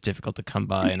is difficult to come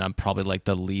by. And I'm probably like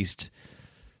the least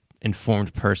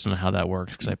informed person on how that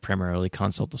works, because I primarily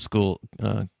consult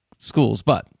the schools.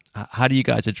 But how do you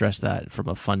guys address that from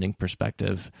a funding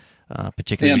perspective,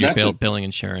 particularly when you're billing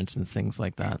insurance and things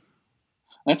like that?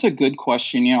 That's a good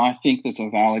question. I think that's a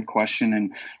valid question.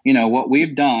 And, what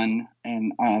we've done,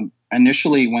 and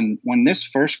initially when this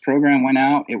first program went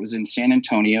out, it was in San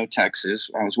Antonio, Texas.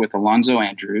 I was with Alonzo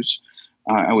Andrews.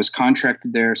 I was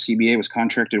contracted there. CBA was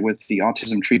contracted with the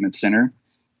Autism Treatment Center.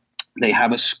 They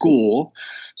have a school.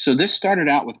 So this started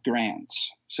out with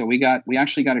grants. So we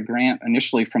actually got a grant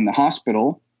initially from the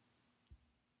hospital.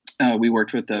 We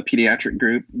worked with the pediatric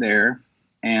group there,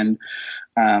 and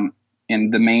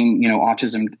the main,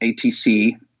 autism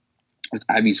ATC with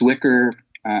Ivy Zwicker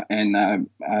and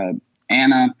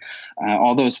Anna,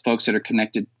 all those folks that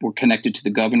were connected to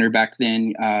the governor back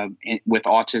then with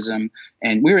autism,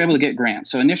 and we were able to get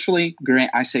grants. So initially,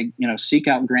 I say, seek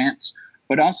out grants,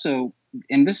 but also,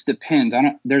 and this depends.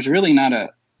 There's really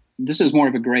not this is more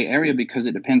of a gray area, because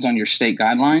it depends on your state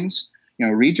guidelines.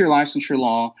 Read your licensure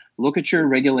law, look at your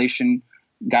regulation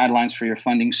guidelines for your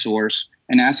funding source,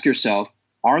 and ask yourself,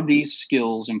 are these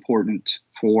skills important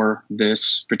for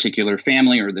this particular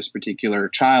family or this particular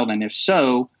child? And if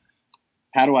so,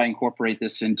 how do I incorporate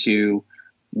this into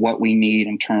what we need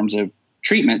in terms of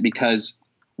treatment? Because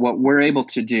what we're able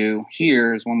to do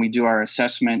here is when we do our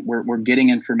assessment, we're getting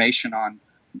information on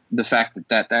the fact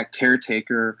that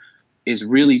caretaker is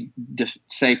really,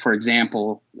 say, for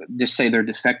example, just say they're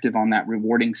defective on that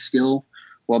rewarding skill.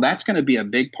 Well, that's going to be a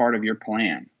big part of your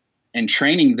plan. And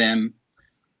training them,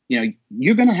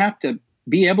 you're going to have to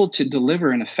be able to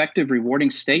deliver an effective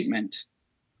rewarding statement.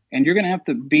 And you're going to have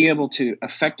to be able to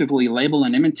effectively label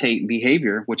and imitate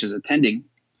behavior, which is attending,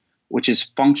 which is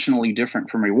functionally different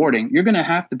from rewarding. You're going to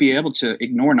have to be able to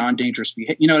ignore non-dangerous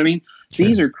behavior. You know what I mean? Sure.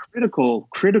 These are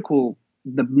critical,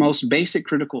 the most basic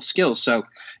critical skills. So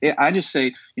I just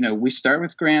say, we start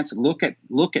with grants, look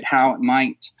at how it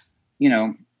might,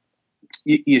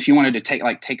 if you wanted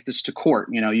to take this to court,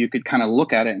 you could kind of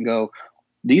look at it and go,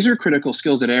 these are critical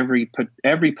skills that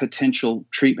every potential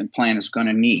treatment plan is going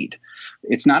to need.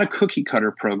 It's not a cookie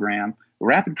cutter program. A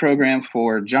rapid program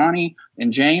for Johnny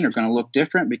and Jane are going to look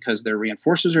different because their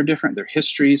reinforcers are different, their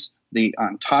histories, the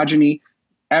ontogeny,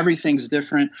 everything's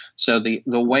different. So the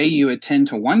way you attend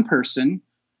to one person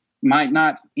might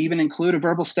not even include a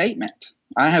verbal statement.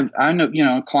 I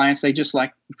know clients, they just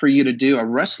like for you to do a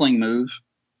wrestling move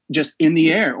just in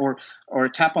the air or a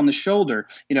tap on the shoulder.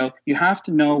 You have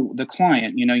to know the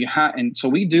client, and so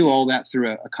we do all that through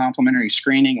a complimentary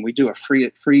screening, and we do a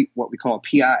free, what we call a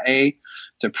PIA,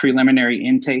 it's a preliminary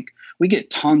intake. We get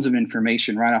tons of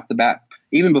information right off the bat,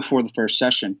 even before the first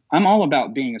session. I'm all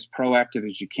about being as proactive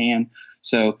as you can.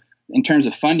 So in terms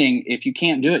of funding, if you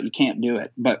can't do it, you can't do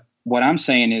it. But what I'm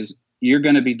saying is you're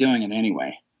going to be doing it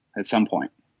anyway at some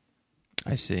point.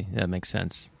 I see. That makes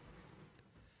sense.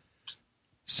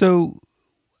 So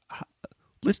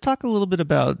let's talk a little bit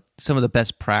about some of the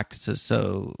best practices.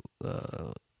 So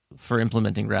for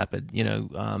implementing Rapid,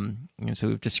 so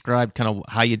we've described kind of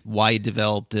why you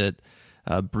developed it,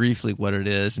 briefly what it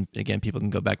is, and again, people can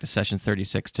go back to session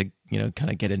 36 to kind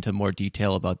of get into more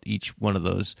detail about each one of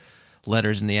those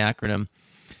letters in the acronym.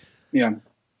 Yeah.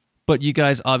 But you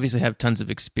guys obviously have tons of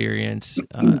experience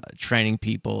training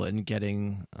people and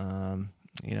getting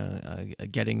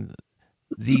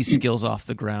these skills off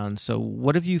the ground. So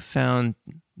what have you found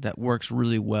that works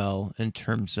really well in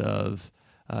terms of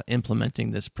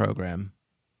implementing this program?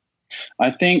 I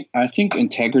think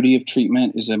integrity of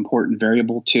treatment is an important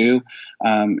variable too.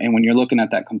 And when you're looking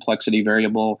at that complexity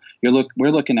variable,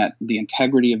 we're looking at the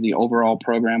integrity of the overall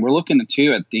program. We're looking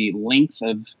too at the length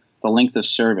of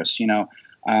service.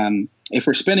 If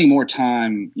we're spending more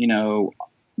time,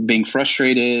 being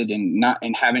frustrated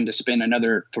and having to spend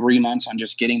another 3 months on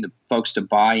just getting the folks to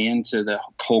buy into the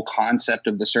whole concept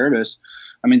of the service,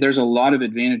 I mean, there's a lot of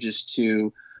advantages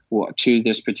to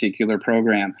this particular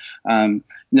program.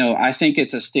 No, I think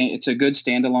it's a good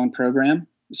standalone program.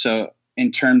 So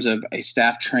in terms of a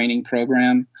staff training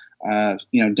program,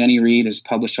 Denny Reed has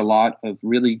published a lot of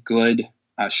really good,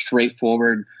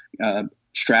 straightforward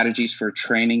strategies for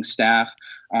training staff.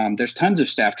 There's tons of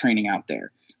staff training out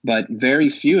there, but very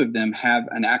few of them have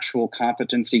an actual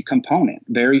competency component.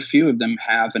 Very few of them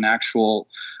have an actual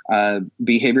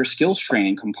behavior skills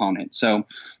training component. So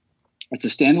it's a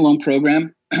standalone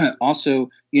program. Also,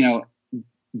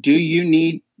 do you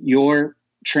need your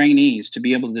trainees to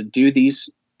be able to do these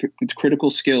critical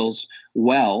skills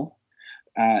well?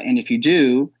 And if you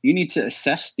do, you need to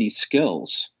assess these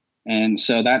skills. And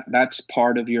so that's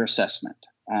part of your assessment.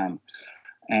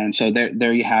 And so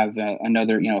there you have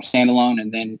another, standalone,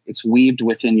 and then it's weaved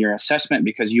within your assessment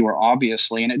because you are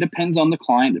obviously, and it depends on the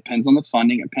client, depends on the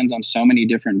funding, it depends on so many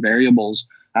different variables.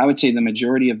 I would say the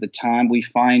majority of the time we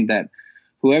find that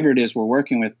whoever it is we're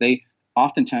working with, they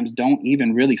oftentimes don't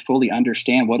even really fully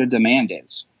understand what a demand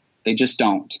is. They just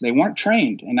don't. They weren't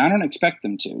trained, and I don't expect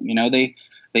them to.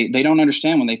 They don't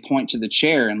understand when they point to the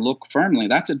chair and look firmly.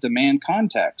 That's a demand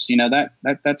context.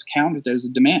 That's counted as a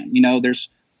demand. There's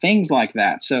things like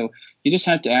that. So you just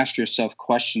have to ask yourself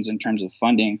questions in terms of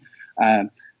funding.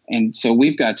 And so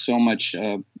we've got so much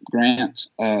grant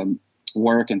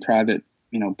work and private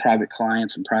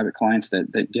clients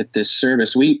that get this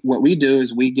service. What we do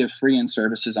is we give free in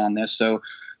services on this. So,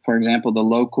 for example, the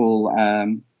local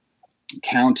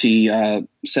county,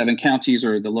 7 counties,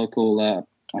 or the local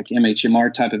like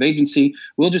MHMR type of agency,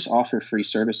 we'll just offer free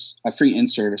service, a free in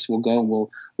service. We'll go,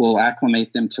 we'll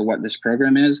acclimate them to what this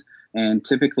program is, and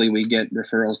typically we get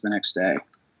referrals the next day.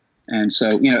 And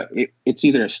so, it's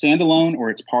either a standalone or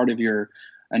it's part of your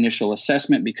initial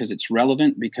assessment because it's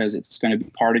relevant, because it's going to be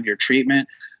part of your treatment.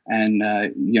 and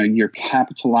you're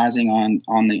capitalizing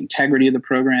on the integrity of the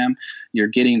program. You're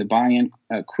getting the buy-in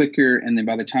quicker, and then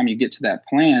by the time you get to that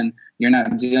plan, you're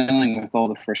not dealing with all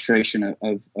the frustration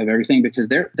of everything, because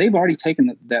they've already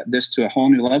taken this to a whole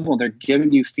new level. They're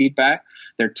giving you feedback.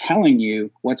 They're telling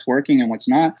you what's working and what's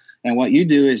not. And what you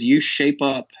do is you shape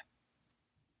up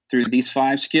through these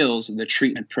 5 skills the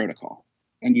treatment protocol.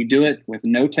 And you do it with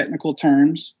no technical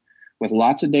terms, with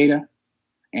lots of data,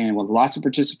 and with lots of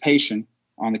participation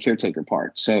on the caretaker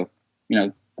part. So,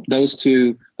 those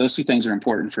two things are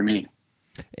important for me.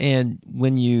 And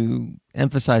when you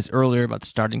emphasized earlier about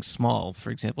starting small, for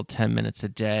example, 10 minutes a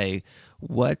day,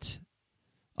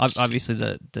 obviously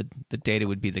the data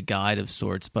would be the guide of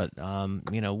sorts, but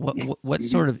what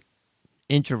sort of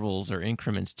intervals or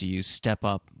increments do you step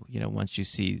up, once you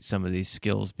see some of these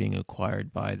skills being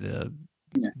acquired by the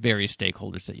various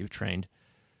stakeholders that you've trained?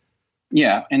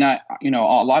 Yeah. And a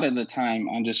lot of the time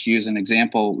I'll just use an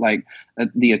example, like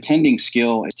the attending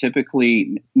skill is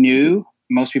typically new.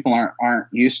 Most people aren't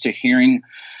used to hearing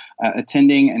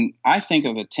attending. And I think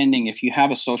of attending, if you have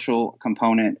a social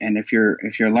component, and if your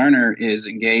learner is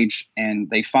engaged and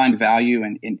they find value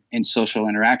in social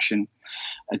interaction,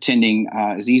 attending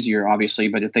is easier, obviously.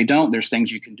 But if they don't, there's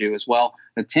things you can do as well.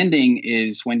 Attending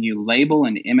is when you label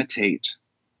and imitate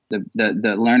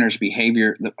the learner's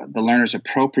behavior, the learner's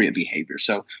appropriate behavior.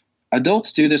 So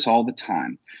adults do this all the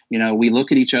time. We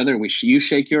look at each other. You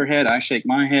shake your head, I shake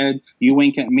my head. You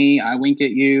wink at me, I wink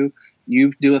at you.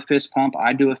 You do a fist pump,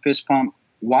 I do a fist pump.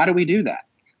 Why do we do that?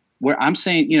 We're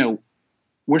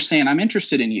saying I'm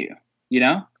interested in you.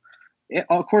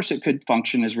 Of course, it could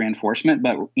function as reinforcement,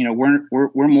 but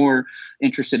we're more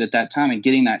interested at that time in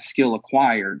getting that skill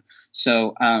acquired.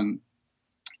 So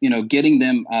getting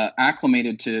them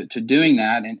acclimated to doing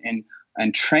that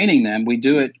and training them, we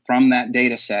do it from that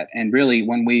data set. And really,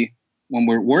 when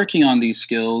we're working on these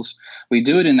skills, we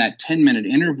do it in that 10-minute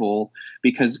interval,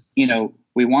 because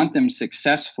we want them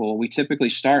successful. We typically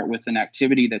start with an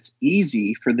activity that's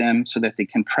easy for them so that they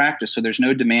can practice. So there's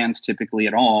no demands typically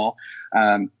at all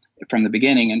from the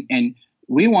beginning. And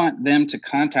we want them to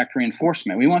contact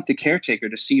reinforcement. We want the caretaker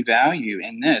to see value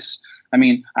in this. I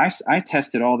mean, I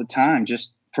test it all the time.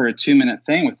 Just for a 2-minute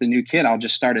thing with the new kid, I'll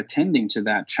just start attending to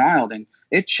that child, and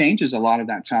it changes a lot of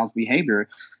that child's behavior.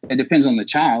 It depends on the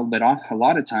child, but a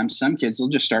lot of times some kids will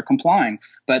just start complying.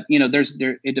 But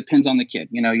it depends on the kid.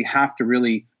 You have to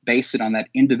really base it on that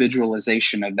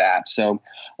individualization of that. So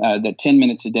the 10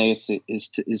 minutes a day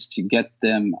is to get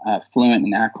them fluent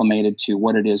and acclimated to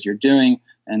what it is you're doing,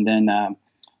 and then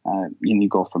you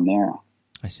go from there.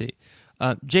 I see.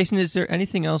 Jason, is there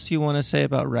anything else you want to say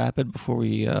about Rapid before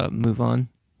we move on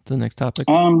to the next topic?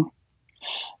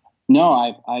 No,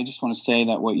 I just want to say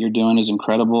that what you're doing is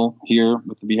incredible here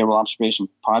with the Behavioral Observation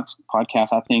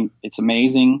podcast. I think it's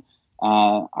amazing.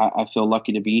 I feel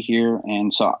lucky to be here.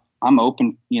 And so I'm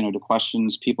open, to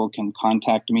questions. People can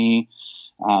contact me.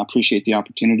 I appreciate the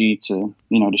opportunity to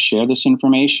share this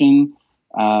information.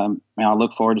 And I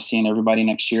look forward to seeing everybody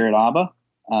next year at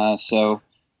ABBA. So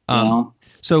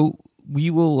we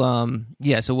will,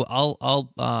 So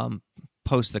I'll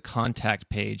post the contact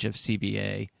page of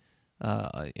CBA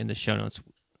in the show notes.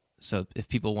 So if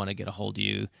people want to get a hold of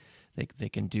you, they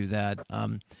can do that.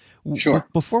 Sure.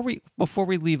 Before we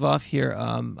leave off here,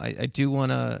 I do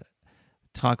want to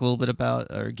talk a little bit about,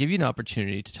 or give you an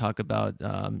opportunity to talk about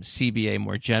CBA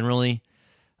more generally.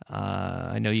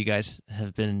 I know you guys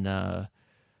have been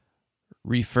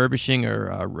refurbishing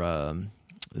or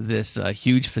this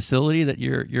huge facility that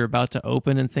you're about to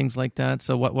open and things like that.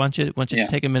 So why don't you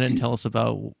take a minute and tell us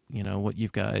about what you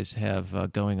guys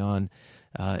have going on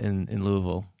in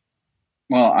Louisville?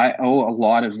 Well, I owe a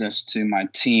lot of this to my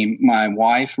team. My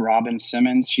wife, Robin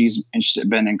Simmons, she's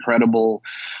been incredible.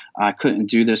 I couldn't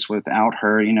do this without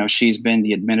her. She's been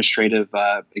the administrative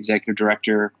executive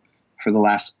director for the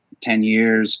last 10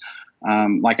 years.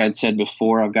 Like I'd said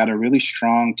before, I've got a really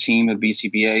strong team of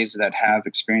BCBAs that have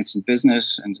experience in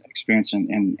business and experience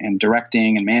in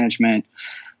directing and management.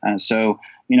 So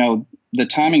the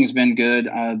timing has been good.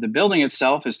 The building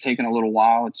itself has taken a little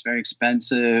while. It's very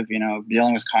expensive.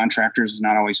 Dealing with contractors is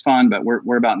not always fun, but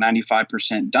we're about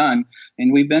 95% done.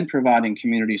 And we've been providing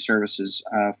community services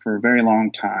for a very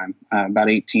long time, about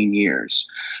 18 years.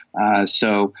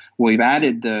 So we've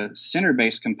added the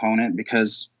center-based component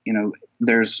because,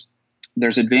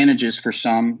 there's advantages for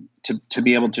some to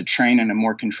be able to train in a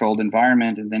more controlled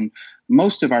environment. And then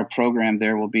most of our program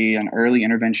there will be an early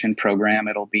intervention program.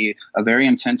 It'll be a very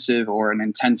intensive or an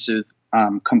intensive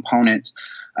component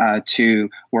to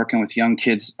working with young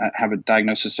kids that have a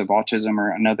diagnosis of autism or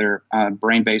another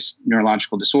brain-based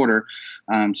neurological disorder.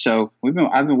 So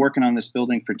I've been working on this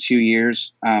building for 2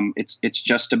 years. It's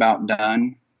just about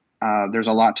done. There's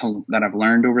a lot that I've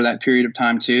learned over that period of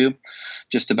time too,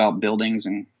 just about buildings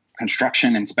and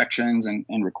construction inspections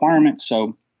and requirements.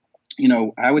 So,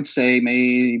 I would say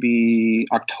maybe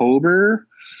October.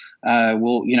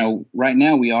 Right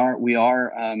now we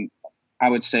are. I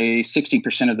would say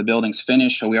 60% of the building's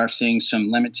finished. So we are seeing some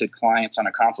limited clients on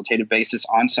a consultative basis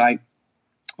on site.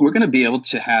 We're going to be able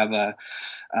to have a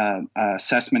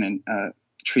assessment and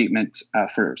treatment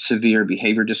for severe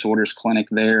behavior disorders clinic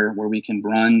there, where we can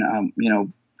run,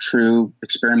 true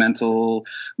experimental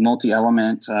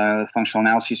multi-element functional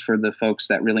analyses for the folks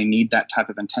that really need that type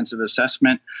of intensive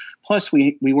assessment. Plus,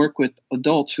 we work with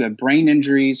adults who have brain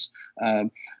injuries,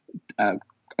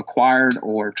 acquired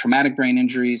or traumatic brain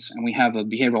injuries, and we have a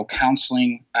behavioral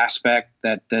counseling aspect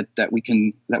that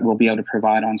we'll be able to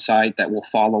provide on site that will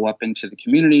follow up into the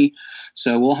community.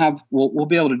 So we'll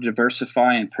be able to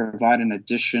diversify and provide an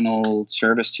additional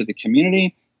service to the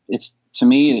community. To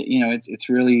me, it's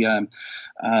really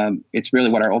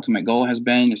what our ultimate goal has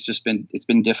been. It's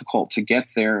been difficult to get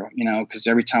there, because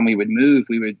every time we would move,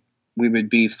 we would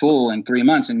be full in 3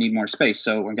 months and need more space.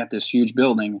 So we've got this huge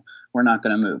building. We're not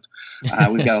going to move.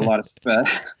 We've got a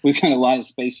lot of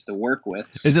space to work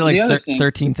with. Is it like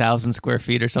 13,000 square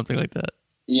feet or something like that?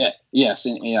 Yeah. Yes.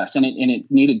 And it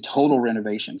needed total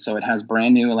renovation. So it has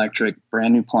brand new electric,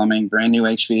 brand new plumbing, brand new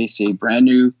HVAC, brand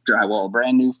new drywall,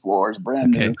 brand new floors,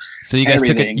 brand new. So you guys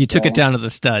took it down to the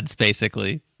studs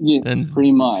basically. Yeah, and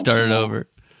pretty much started over.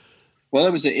 Well,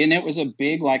 it was a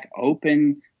big like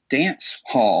open dance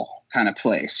hall kind of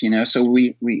place, So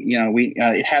we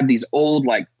it had these old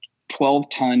like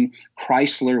 12-ton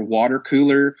Chrysler water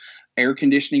cooler air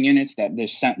conditioning units that they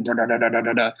sent,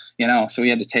 So we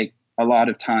had to take a lot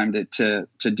of time to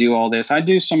do all this. I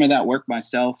do some of that work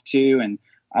myself too, and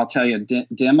I'll tell you,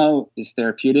 demo is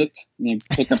therapeutic. You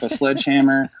pick up a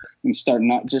sledgehammer and start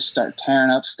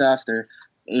tearing up stuff.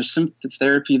 There's some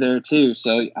therapy there too.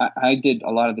 So I did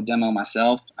a lot of the demo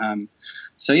myself.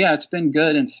 So yeah, it's been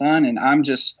good and fun, and I'm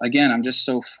just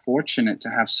so fortunate to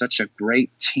have such a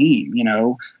great team.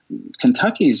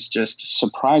 Kentucky's just a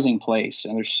surprising place,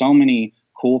 and there's so many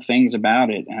cool things about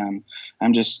it.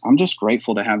 I'm just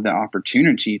grateful to have the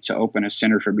opportunity to open a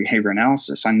center for behavior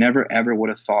analysis. I never ever would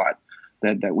have thought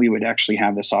that we would actually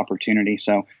have this opportunity.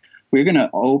 So we're going to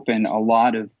open a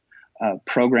lot of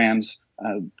programs.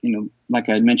 Like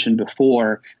I mentioned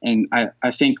before, and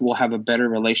I think we'll have a better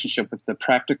relationship with the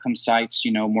practicum sites,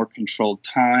 more controlled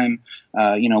time,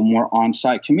 more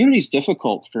on-site. Community is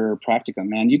difficult for practicum,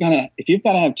 man. If you've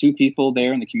got to have 2 people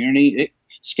there in the community,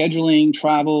 scheduling,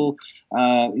 travel,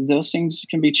 those things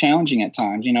can be challenging at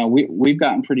times. We've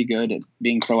gotten pretty good at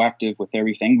being proactive with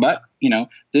everything, but,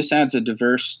 this adds a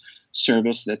diverse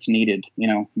service that's needed.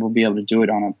 We'll be able to do it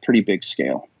on a pretty big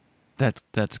scale.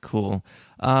 That's cool.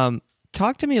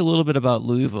 Talk to me a little bit about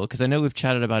Louisville, because I know we've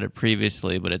chatted about it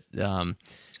previously, but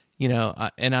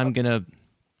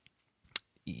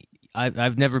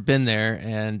I've never been there,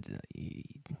 and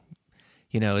it's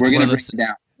we're going to break it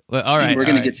down. Well, all right, we're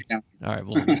going to get you down. All right,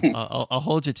 well, I'll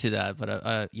hold you to that. But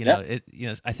I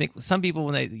think some people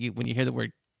when you hear the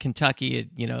word Kentucky,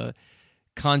 it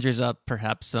conjures up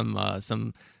perhaps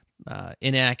some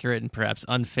inaccurate and perhaps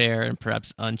unfair and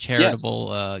perhaps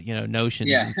uncharitable notions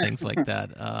and things like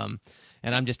that.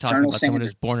 And I'm just talking about someone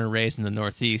who's born and raised in the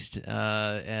Northeast, so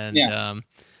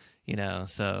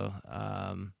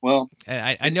well,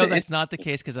 and I know that's not the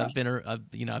case, because I've been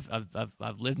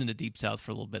I've lived in the Deep South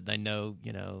for a little bit, and I know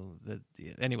that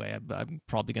anyway. I'm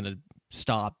probably going to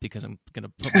stop because I'm going to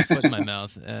put my foot in my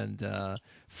mouth and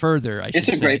further. It's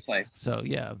a great place. So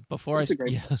yeah,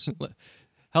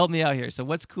 help me out here. So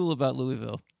what's cool about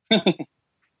Louisville?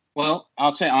 Well,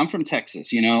 I'll tell you, I'm from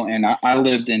Texas, and I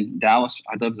lived in Dallas.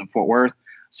 I lived in Fort Worth,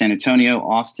 San Antonio,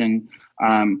 Austin.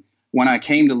 When I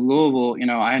came to Louisville,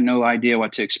 I had no idea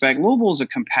what to expect. Louisville is a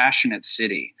compassionate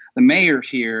city. The mayor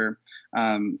here,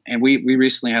 and we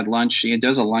recently had lunch. He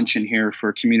does a luncheon here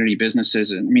for community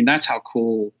businesses. And I mean, that's how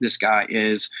cool this guy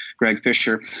is, Greg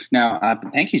Fisher. Now, I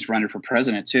think he's running for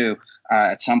president too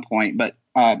at some point. But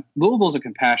Louisville's a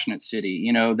compassionate city.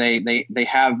 They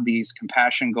have these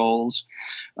compassion goals.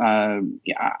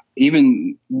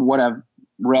 Even what I've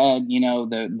read,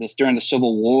 during the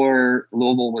Civil War,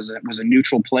 Louisville was a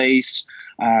neutral place.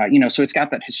 So it's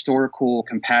got that historical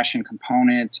compassion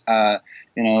component.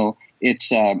 It's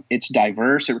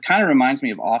diverse. It kind of reminds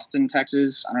me of Austin,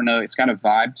 Texas. I don't know. It's got a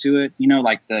vibe to it,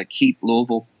 like the Keep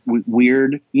Louisville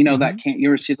weird. You know, Mm-hmm. that can't, you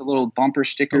ever see the little bumper Oh,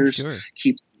 stickers? sure.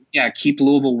 Keep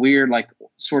Louisville weird, like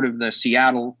sort of the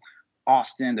Seattle,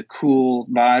 Austin, the cool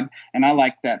vibe. And I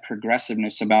like that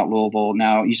progressiveness about Louisville.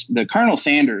 Now, the Colonel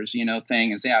Sanders,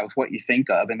 thing is, it's what you think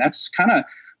of. And that's kind of,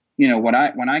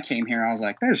 when I came here, I was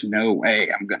like, there's no way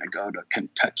I'm going to go to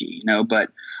Kentucky, but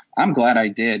I'm glad I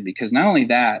did, because not only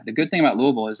that, the good thing about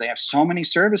Louisville is they have so many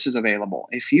services available.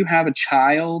 If you have a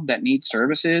child that needs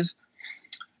services,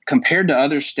 compared to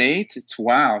other states, it's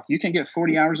wow. You can get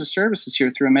 40 hours of services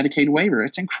here through a Medicaid waiver.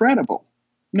 It's incredible.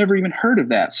 Never even heard of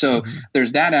that. So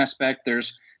there's that aspect.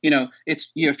 There's,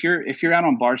 it's, if you're out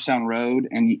on Bardstown Road,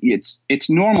 and it's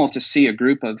normal to see a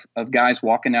group of guys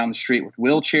walking down the street with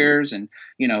wheelchairs and,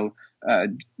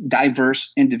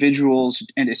 diverse individuals.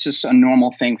 And it's just a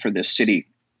normal thing for this city.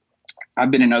 I've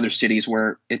been in other cities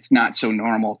where it's not so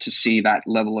normal to see that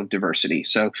level of diversity.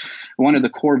 So one of the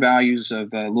core values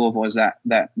of Louisville is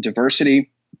that diversity.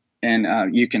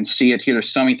 And you can see it here.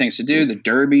 There's so many things to do. The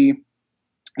Derby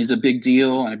is a big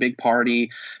deal and a big party.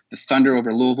 The Thunder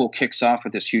over Louisville kicks off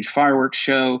with this huge fireworks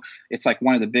show. It's like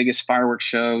one of the biggest fireworks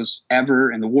shows ever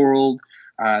in the world.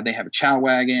 They have a chow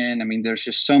wagon. I mean, there's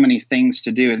just so many things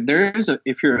to do.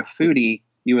 If you're a foodie,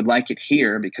 you would like it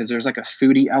here, because there's like a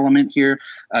foodie element here.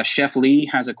 Chef Lee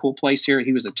has a cool place here.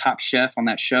 He was a top chef on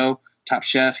that show, Top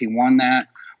Chef. He won that.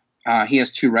 He has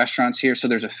 2 restaurants here. So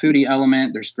there's a foodie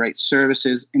element. There's great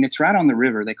services, and it's right on the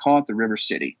river. They call it the River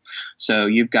City. So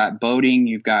you've got boating,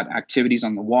 you've got activities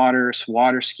on the water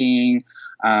skiing,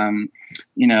 and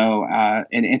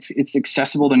it's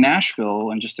accessible to Nashville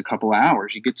in just a couple of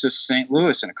hours. You get to St.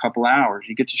 Louis in a couple of hours.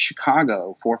 You get to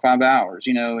Chicago 4 or 5 hours.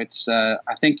 It's I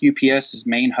think UPS's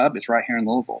main hub is right here in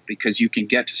Louisville, because you can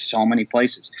get to so many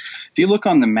places. If you look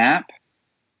on the map,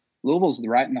 Louisville's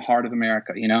right in the heart of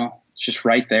America. It's just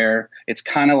right there. It's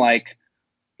kind of like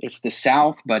it's the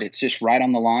South, but it's just right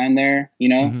on the line there.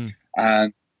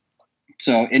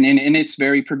 So and it's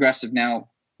very progressive now.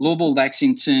 Louisville,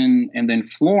 Lexington, and then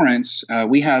Florence.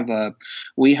 We have a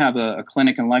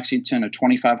clinic in Lexington, a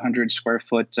 2,500 square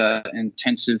foot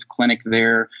intensive clinic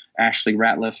there. Ashley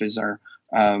Ratliff is our.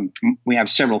 We have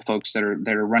several folks that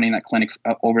are running that clinic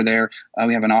over there.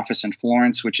 We have an office in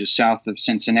Florence, which is south of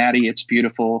Cincinnati. It's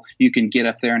beautiful. You can get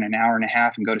up there in an hour and a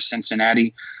half and go to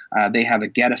Cincinnati. They have a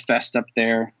Geta Fest up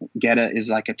there. Geta is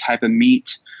like a type of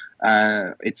meat.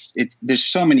 There's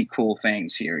so many cool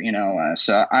things here,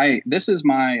 so this is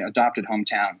my adopted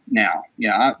hometown now.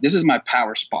 This is my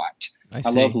power spot. I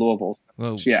love Louisville.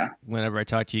 Well, yeah. Whenever I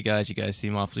talk to you guys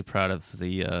seem awfully proud of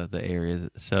the area.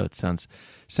 So it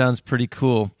sounds pretty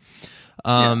cool.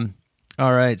 All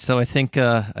right. So I think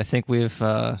we've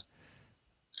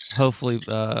hopefully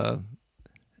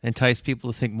entice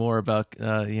people to think more about,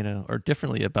 or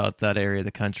differently about that area of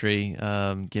the country,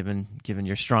 given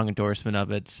your strong endorsement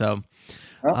of it. So,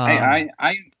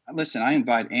 I listen. I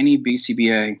invite any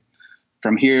BCBA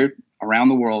from here around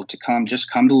the world to come to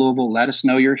Louisville. Let us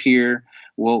know you're here.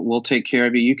 We'll take care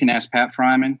of you. You can ask Pat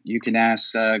Fryman. You can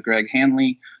ask Greg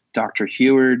Hanley, Dr.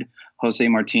 Heward, Jose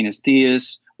Martinez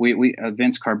Diaz, we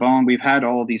Vince Carbone. We've had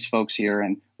all of these folks here,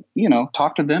 and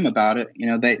talk to them about it.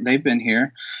 They've been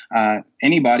here.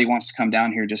 Anybody wants to come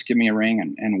down here, just give me a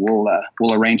ring, and we'll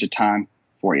arrange a time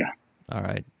for you. All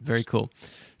right, very cool.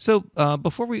 So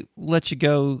before we let you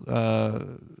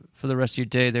go for the rest of your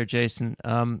day, there, Jason,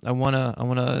 I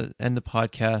wanna end the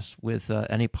podcast with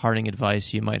any parting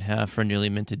advice you might have for newly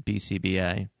minted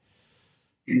BCBA.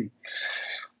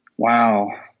 Wow.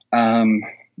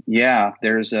 Yeah.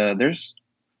 There's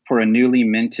for a newly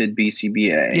minted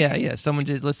BCBA. Yeah.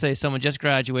 Let's say someone just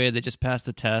graduated, they just passed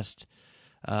the test,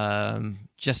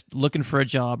 just looking for a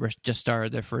job or just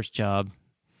started their first job.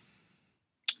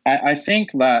 I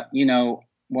think that,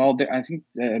 I think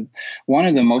one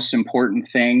of the most important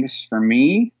things for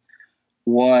me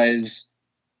was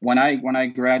when I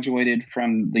graduated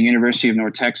from the University of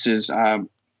North Texas,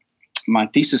 my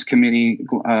thesis committee,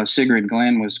 Sigrid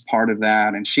Glenn was part of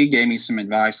that, and she gave me some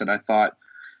advice that I thought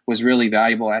was really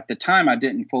valuable. At the time, I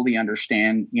didn't fully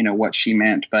understand, what she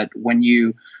meant, but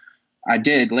I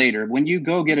did later. When you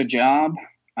go get a job,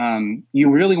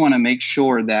 you really want to make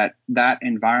sure that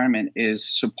environment is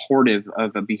supportive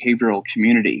of a behavioral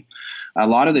community. A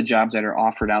lot of the jobs that are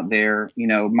offered out there,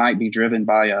 might be driven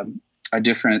by a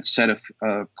different set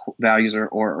of values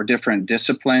or different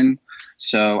discipline.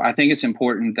 So I think it's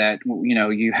important that,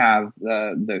 you have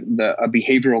a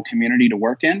behavioral community to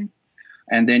work in,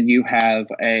 and then you have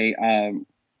a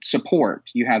support.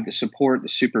 You have the support, the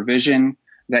supervision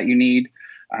that you need.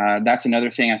 That's another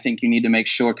thing I think you need to make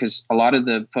sure, because a lot of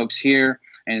the folks here,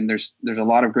 and there's a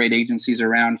lot of great agencies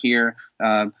around here,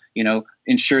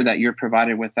 ensure that you're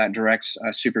provided with that direct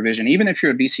supervision. Even if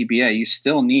you're a BCBA, you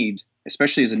still need,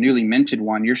 especially as a newly minted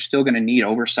one, you're still going to need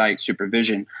oversight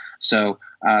supervision. So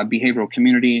behavioral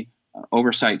community,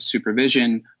 oversight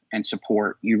supervision, and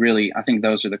support. I think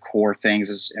those are the core things,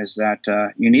 is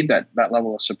that you need that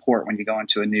level of support when you go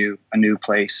into a new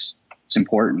place. It's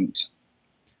important.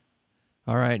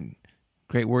 All right.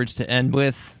 Great words to end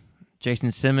with.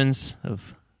 Jason Simmons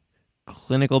of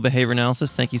Clinical Behavior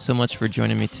Analysis, thank you so much for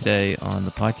joining me today on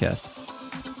the podcast.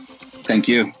 Thank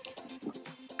you.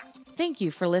 Thank you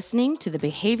for listening to the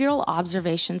Behavioral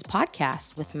Observations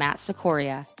Podcast with Matt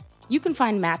Sikoria. You can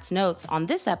find Matt's notes on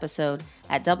this episode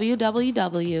at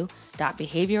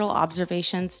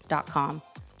www.behavioralobservations.com.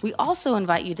 We also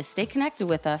invite you to stay connected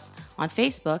with us on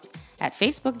Facebook at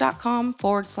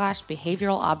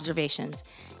facebook.com/behavioral observations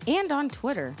and on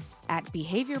Twitter at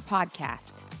Behavior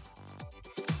Podcast.